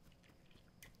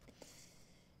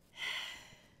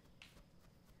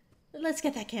 Let's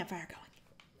get that campfire going.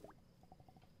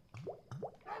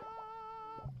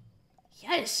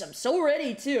 Yes, I'm so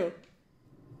ready too.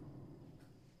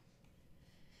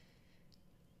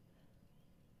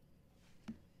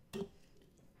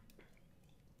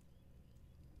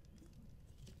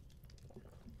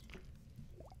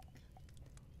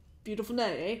 Beautiful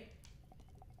night, eh?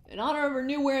 In honor of our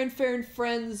new Wayfarer and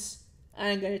friends,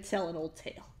 I'm gonna tell an old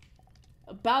tale.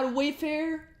 About a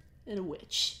wayfarer and a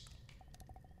witch.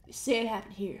 They say it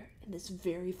happened here, in this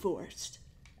very forest.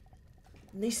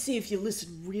 And they say if you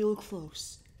listen real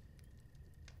close,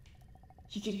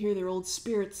 you can hear their old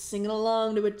spirits singing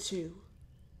along to it too.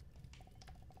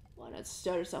 Why not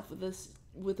start us off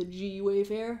with a G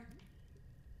Wayfarer?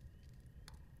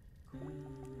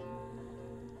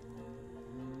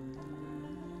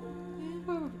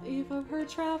 Eve of her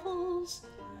travels.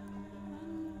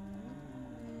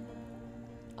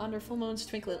 Under full moon's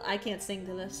twinkling. I can't sing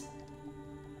to this.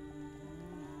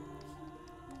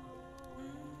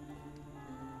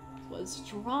 was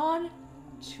drawn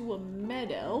to a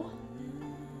meadow.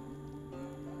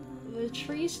 The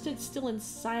tree stood still and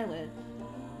silent,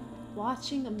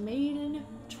 watching a maiden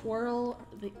twirl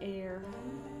the air.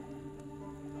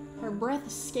 Her breath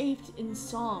escaped in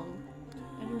song,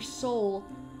 and her soul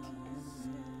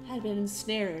had been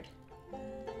ensnared.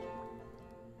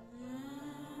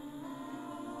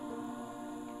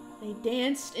 They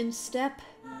danced in step,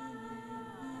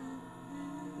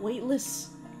 weightless,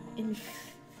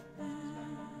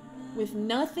 with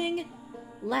nothing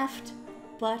left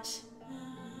but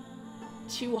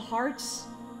two hearts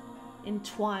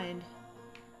entwined.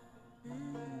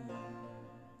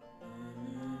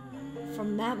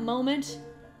 From that moment,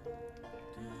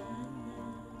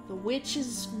 the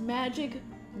witch's magic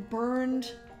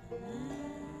burned.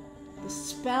 The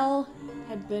spell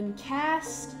had been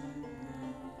cast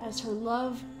as her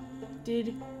love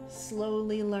did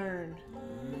slowly learn.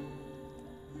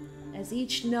 As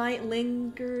each night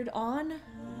lingered on,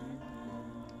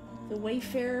 the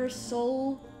wayfarer's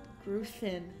soul grew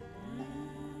thin.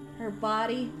 Her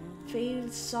body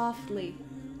faded softly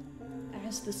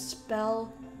as the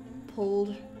spell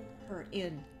pulled her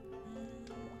in.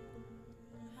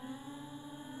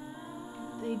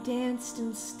 They danced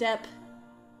in step,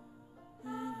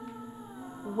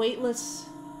 weightless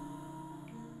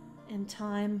in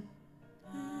time,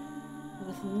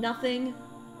 with nothing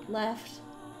left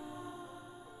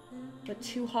but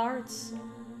two hearts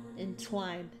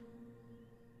entwined.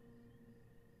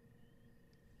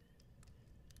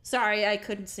 Sorry, I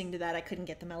couldn't sing to that. I couldn't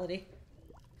get the melody.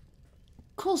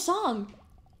 Cool song.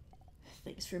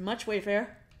 Thanks very much,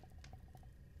 Wayfarer.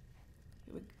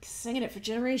 We were singing it for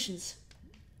generations.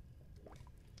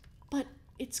 But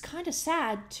it's kind of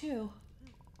sad, too.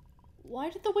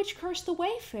 Why did the witch curse the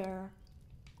Wayfarer?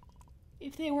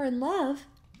 If they were in love...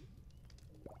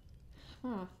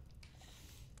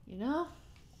 You know,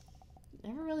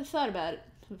 never really thought about it.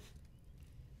 A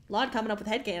lot coming up with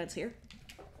headcanons here.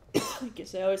 I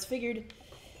guess I always figured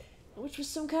the witch was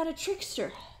some kind of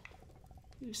trickster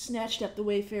who snatched up the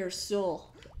Wayfarer's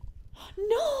soul.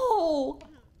 No!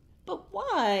 But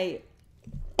why?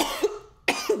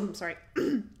 I'm sorry.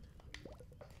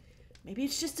 Maybe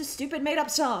it's just a stupid made-up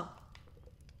song.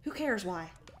 Who cares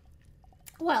why?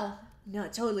 Well,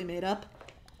 not totally made up.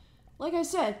 Like I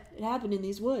said, it happened in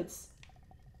these woods.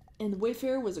 And the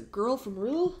Wayfarer was a girl from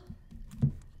Rule.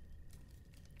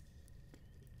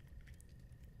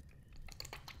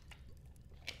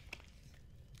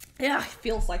 Yeah, it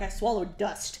feels like I swallowed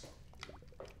dust.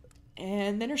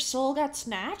 And then her soul got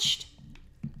snatched?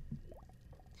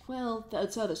 Well,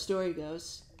 that's how the story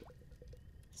goes.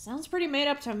 Sounds pretty made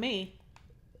up to me.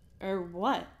 Or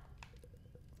what?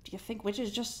 Do you think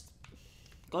witches just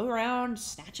go around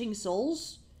snatching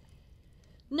souls?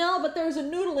 No, but there's a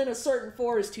noodle in a certain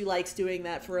forest who likes doing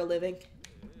that for a living.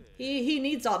 He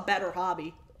needs a better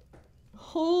hobby.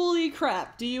 Holy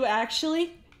crap, do you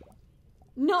actually?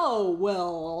 No,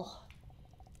 well,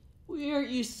 we aren't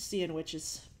used to seeing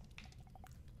witches.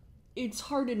 It's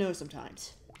hard to know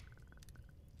sometimes.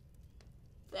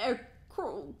 They're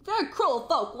cruel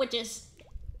folk, witches.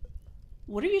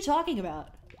 What are you talking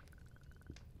about?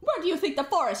 Where do you think the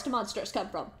forest monsters come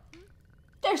from?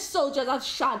 They're soldiers of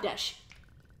Shandesh,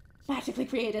 magically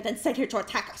created and sent here to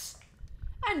attack us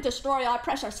and destroy our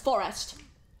precious forest.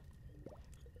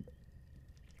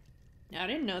 I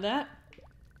didn't know that.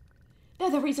 They're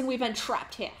the reason we've been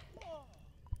trapped here.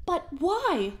 But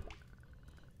why?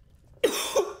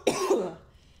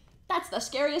 That's the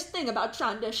scariest thing about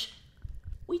Shandish.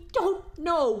 We don't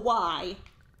know why.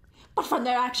 But from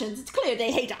their actions, it's clear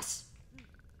they hate us.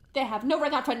 They have no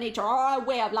regard for nature or our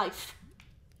way of life.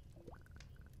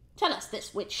 Tell us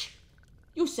this, witch.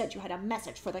 You said you had a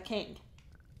message for the king.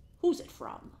 Who's it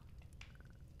from?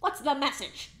 What's the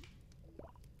message?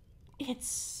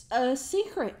 It's a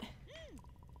secret.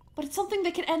 But it's something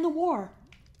that can end the war.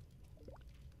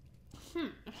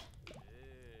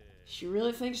 She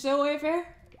really thinks so, Wayfair?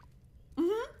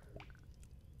 Mm-hmm.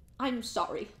 I'm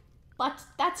sorry, but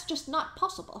that's just not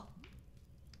possible.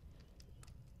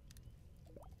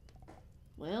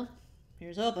 Well,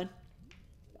 here's hoping.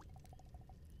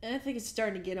 I think it's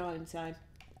starting to get on in time.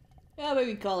 Yeah,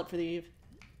 maybe call it for the eve.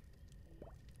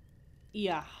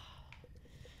 Yeah.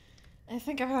 I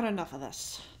think I've had enough of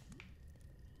this.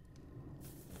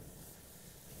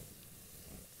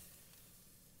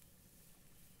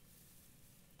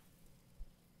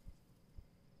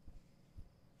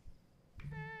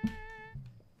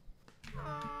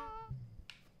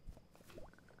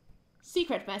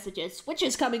 Secret messages.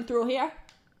 Witches coming through here.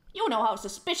 You know how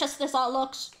suspicious this all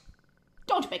looks.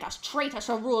 Don't make us traitors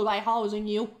to rule by housing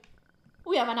you.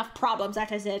 We have enough problems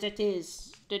as it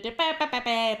is. Guess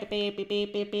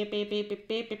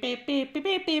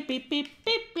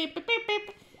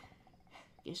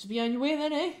you'll be on your way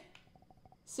then, eh?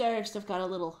 Sorry if stuff got a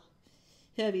little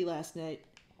heavy last night.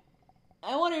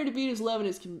 I want her to be as loving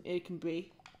as it can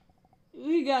be.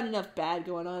 We got enough bad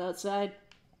going on outside.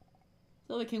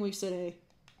 Tell the king we said hey.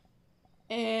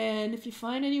 And if you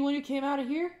find anyone who came out of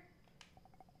here,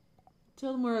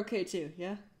 tell them we're okay too,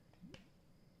 yeah?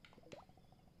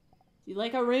 Do you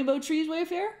like our rainbow trees,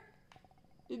 Wayfarer?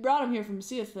 We brought them here from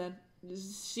Xiatien.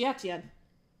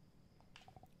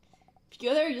 If you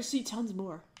go there, you'll see tons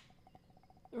more.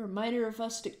 A reminder of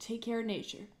us to take care of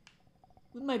nature.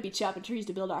 We might be chopping trees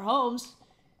to build our homes,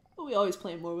 but we always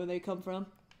plant more where they come from.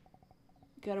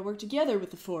 We gotta work together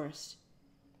with the forest.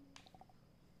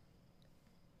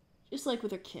 Just like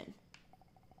with our kin.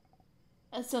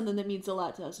 That's something that means a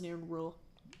lot to us near in rule.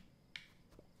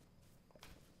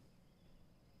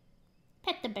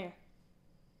 Pet the bear.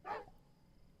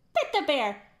 Pet the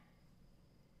bear!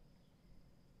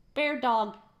 Bear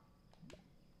dog.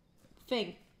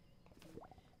 Thing.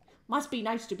 Must be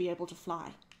nice to be able to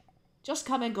fly. Just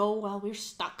come and go while we're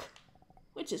stuck.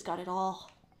 Which has got it all.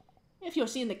 If you're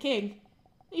seeing the king,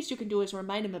 least you can do is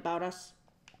remind him about us.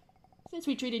 Since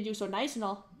we treated you so nice and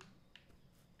all.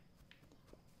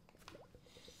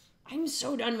 I'm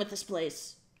so done with this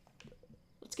place.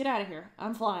 Let's get out of here.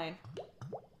 I'm flying.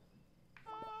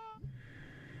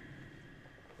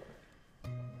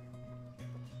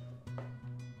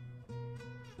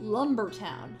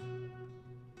 Lumbertown.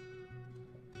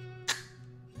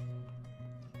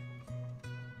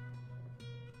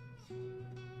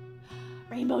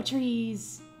 Rainbow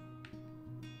trees.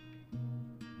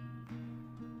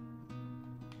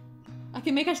 I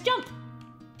can make us jump.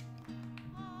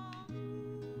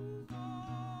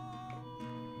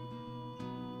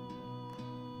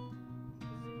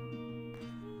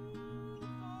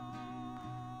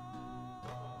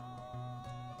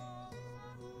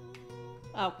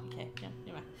 Oh, okay. Yeah,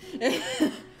 never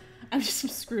mind. I'm just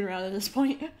screwing around at this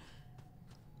point.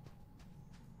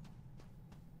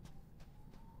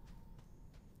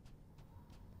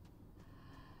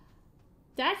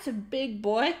 That's a big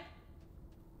boy.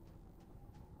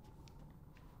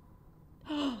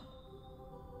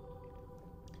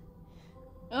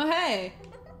 Oh, hey.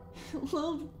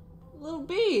 little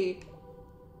bee.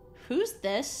 Who's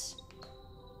this?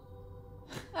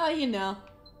 Oh, you know.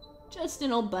 Just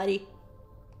an old buddy.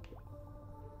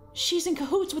 She's in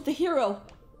cahoots with the hero.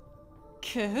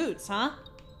 Cahoots, huh?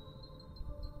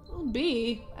 Little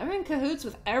bee, I'm in cahoots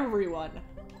with everyone.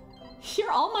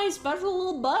 You're all my special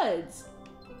little buds.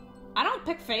 I don't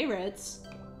pick favorites.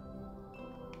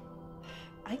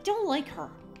 I don't like her.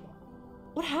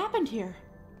 What happened here?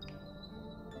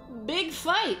 Big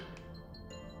fight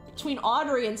between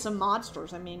Audrey and some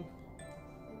monsters. Me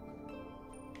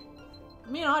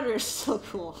and Audrey are so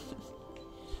cool.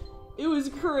 It was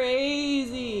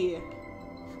crazy.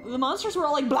 The monsters were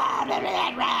all like blah blah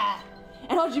blah blah,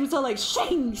 and Audrey was all like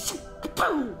shing shing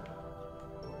boom.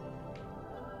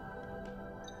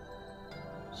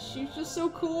 She's just so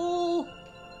cool.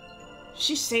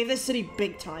 She saved this city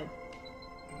big time.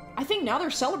 I think now they're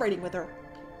celebrating with her.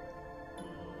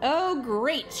 Oh,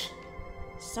 great.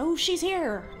 So she's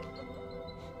here.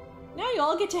 Now you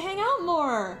all get to hang out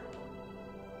more.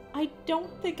 I don't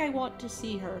think I want to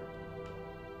see her.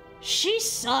 She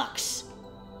sucks.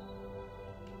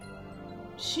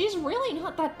 She's really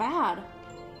not that bad.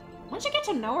 Once you get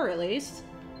to know her, at least.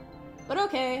 But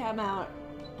okay, I'm out.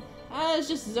 I was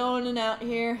just zoning out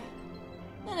here.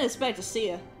 Didn't expect to see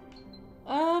you.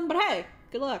 But hey,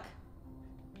 good luck.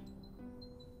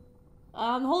 The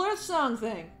whole Earthsong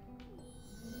thing.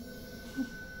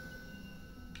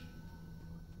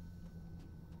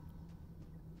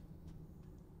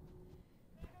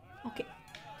 Okay.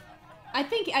 I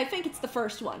think it's the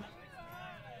first one.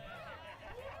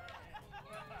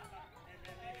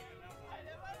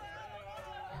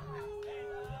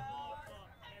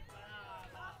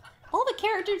 All the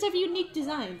characters have unique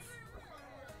designs.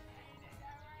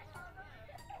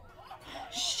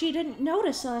 She didn't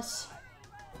notice us.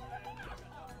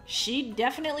 She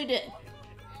definitely did.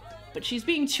 But she's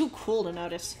being too cool to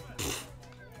notice. Pfft.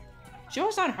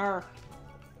 Joke's on her.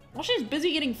 While she's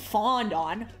busy getting fawned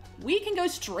on, we can go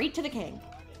straight to the king.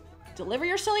 Deliver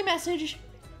your silly message,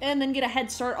 and then get a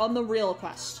head start on the real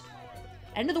quest.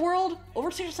 End of the world,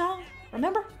 Overseer Song,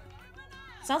 remember?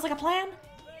 Sounds like a plan?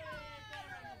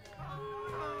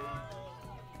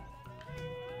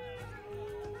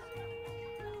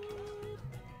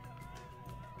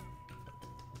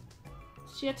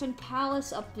 Xiatien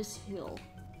Palace up this hill.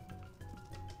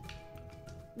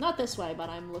 Not this way, but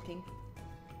I'm looking.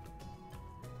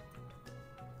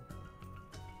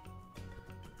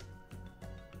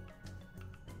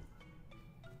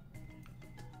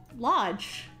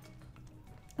 Lodge.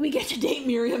 We get to date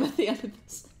Miriam at the end of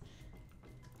this.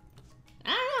 I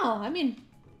don't know, I mean...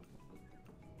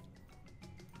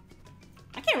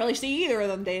 I can't really see either of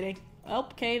them dating.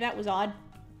 Okay, that was odd.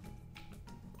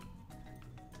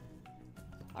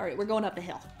 Alright, we're going up the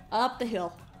hill. Up the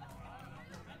hill.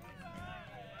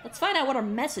 Let's find out what our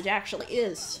message actually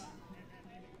is.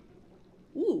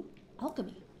 Ooh,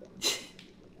 alchemy.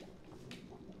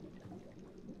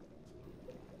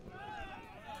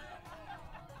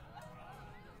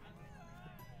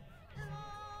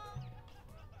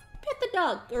 Pet the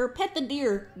dog, or pet the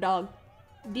deer, dog.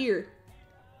 Deer.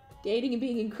 Dating and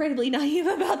being incredibly naive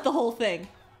about the whole thing.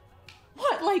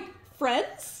 What, like,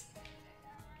 friends?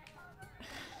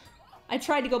 I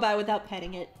tried to go by without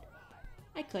petting it.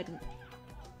 I couldn't.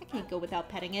 I can't go without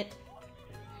petting it.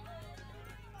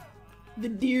 The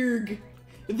deerg.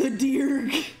 The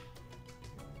deerg.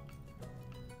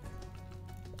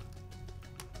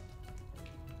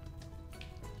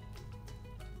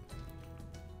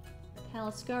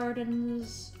 Palace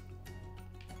Gardens.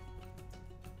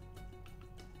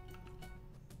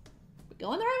 We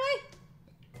going the right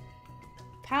way?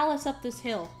 Palace up this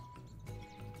hill.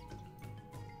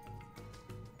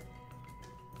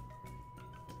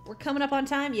 We're coming up on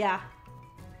time? Yeah.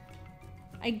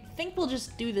 I think we'll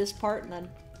just do this part and then...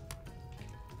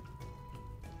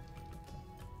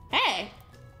 Hey!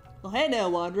 Well, hey now,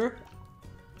 Wanderer.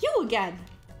 You again!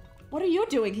 What are you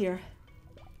doing here?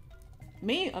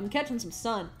 Me? I'm catching some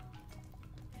sun.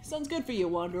 Sun's good for you,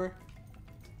 Wanderer.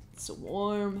 It's so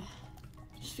warm.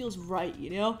 Just feels right, you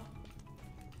know?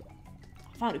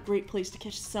 I found a great place to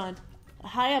catch the sun. A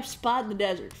high up spot in the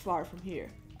desert, far from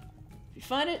here. If you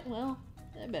find it, well,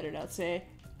 I better not say.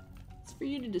 It's for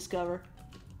you to discover.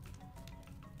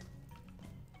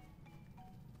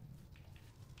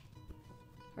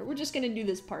 Alright, we're just gonna do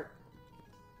this part.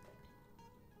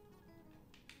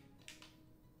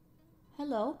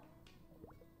 Hello?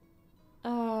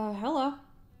 Hello.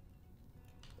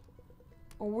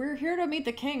 We're here to meet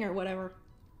the king or whatever.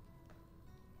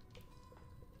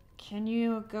 Can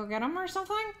you go get him or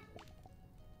something?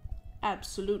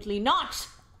 Absolutely not!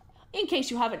 In case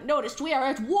you haven't noticed, we are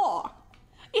at war!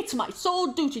 It's my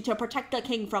sole duty to protect the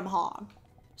king from harm.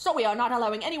 So we are not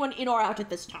allowing anyone in or out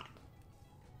at this time.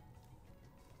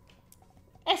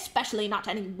 Especially not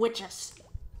any witches.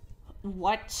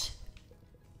 What?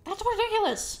 That's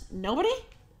ridiculous. Nobody?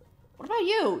 What about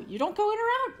you? You don't go in or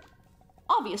out?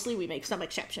 Obviously, we make some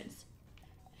exceptions.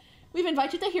 We've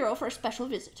invited the hero for a special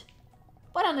visit.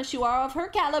 But unless you are of her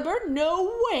caliber,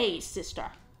 no way,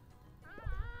 sister.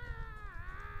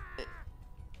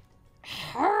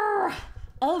 Her!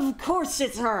 Of course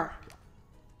it's her!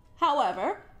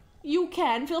 However, you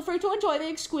can feel free to enjoy the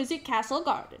exquisite castle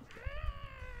garden.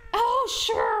 Oh,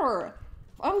 sure!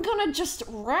 I'm gonna just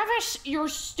ravish your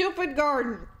stupid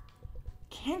garden.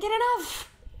 Can't get enough.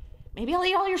 Maybe I'll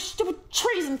eat all your stupid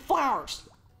trees and flowers.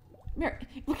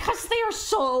 Because they are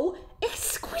so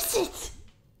exquisite.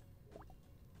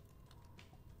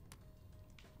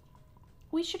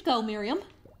 We should go, Miriam.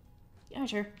 Yeah,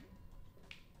 sure.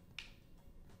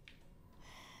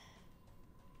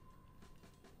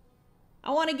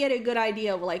 I want to get a good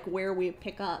idea of, like, where we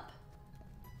pick up.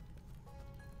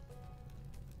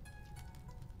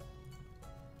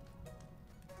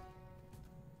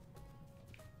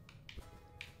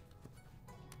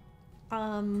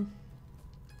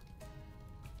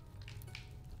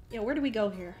 Yeah, where do we go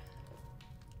here?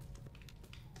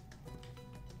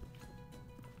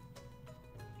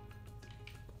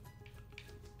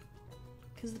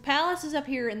 Because the palace is up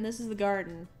here and this is the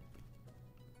garden.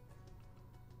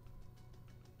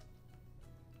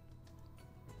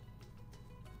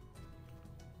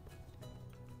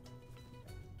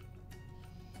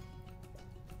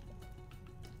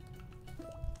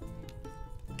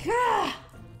 Gah!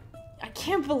 I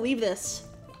can't believe this.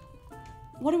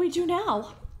 What do we do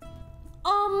now?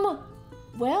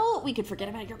 Well, we could forget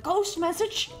about your ghost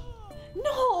message.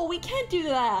 No, we can't do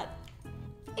that.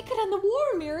 It could end the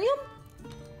war, Miriam.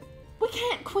 We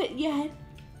can't quit yet.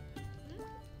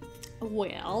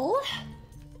 Well,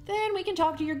 then we can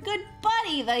talk to your good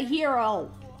buddy, the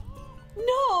hero.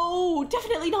 No,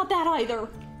 definitely not that either.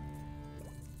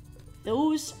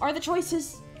 Those are the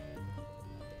choices.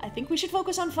 I think we should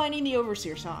focus on finding the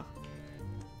Overseer song.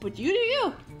 But you do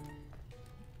you.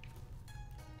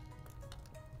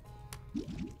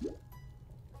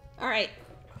 Alright.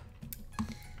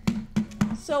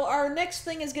 So our next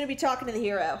thing is going to be talking to the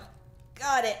hero.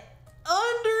 Got it.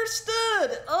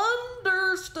 Understood.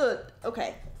 Understood.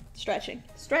 Okay. Stretching.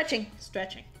 Stretching.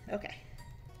 Stretching. Okay.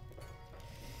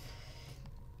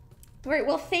 All right,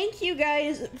 well, thank you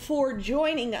guys for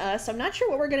joining us. I'm not sure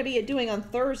what we're going to be doing on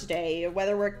Thursday,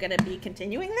 whether we're going to be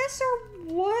continuing this or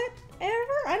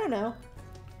whatever. I don't know.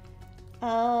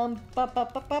 Why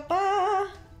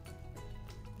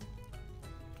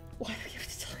do we have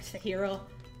to talk to the hero?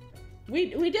 We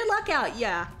did luck out,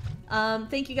 yeah.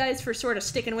 Thank you guys for sort of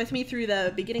sticking with me through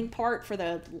the beginning part for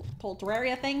the whole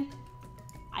Terraria thing.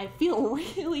 I feel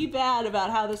really bad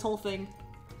about how this whole thing...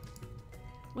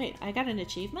 Wait, I got an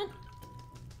achievement?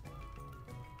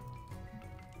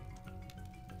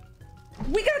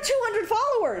 We got 200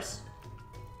 followers!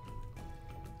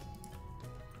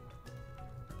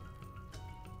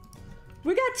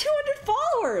 We got 200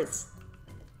 followers!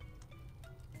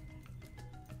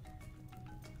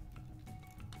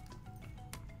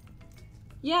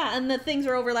 Yeah, and the things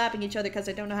are overlapping each other because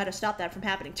I don't know how to stop that from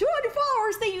happening. 200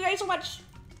 followers! Thank you guys so much!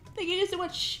 Thank you guys so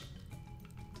much!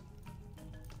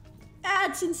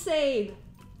 That's insane!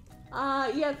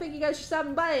 Yeah, thank you guys for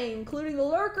stopping by, including the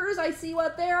lurkers. I see you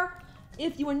out there.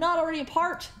 If you are not already a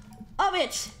part of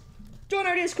it, join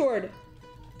our Discord.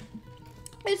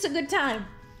 It's a good time.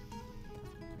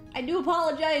 I do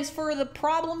apologize for the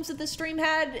problems that the stream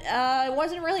had. It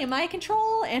wasn't really in my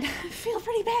control, and I feel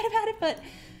pretty bad about it, but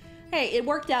hey, it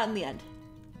worked out in the end.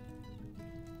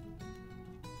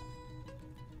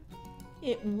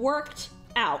 It worked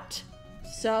out.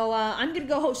 So, I'm gonna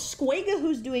go host Squega,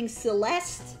 who's doing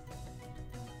Celeste.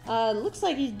 Looks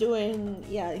like he's doing,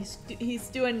 yeah, he's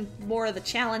doing more of the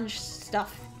challenge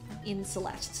stuff in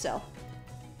Celeste, so.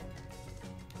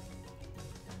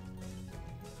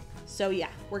 So yeah,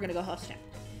 we're gonna go host him.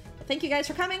 Thank you guys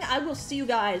for coming. I will see you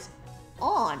guys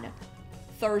on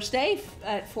Thursday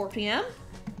at 4 p.m.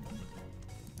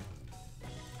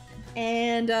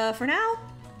 And, for now,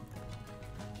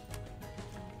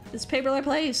 this Paper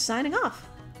Play is signing off.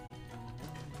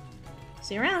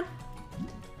 See you around.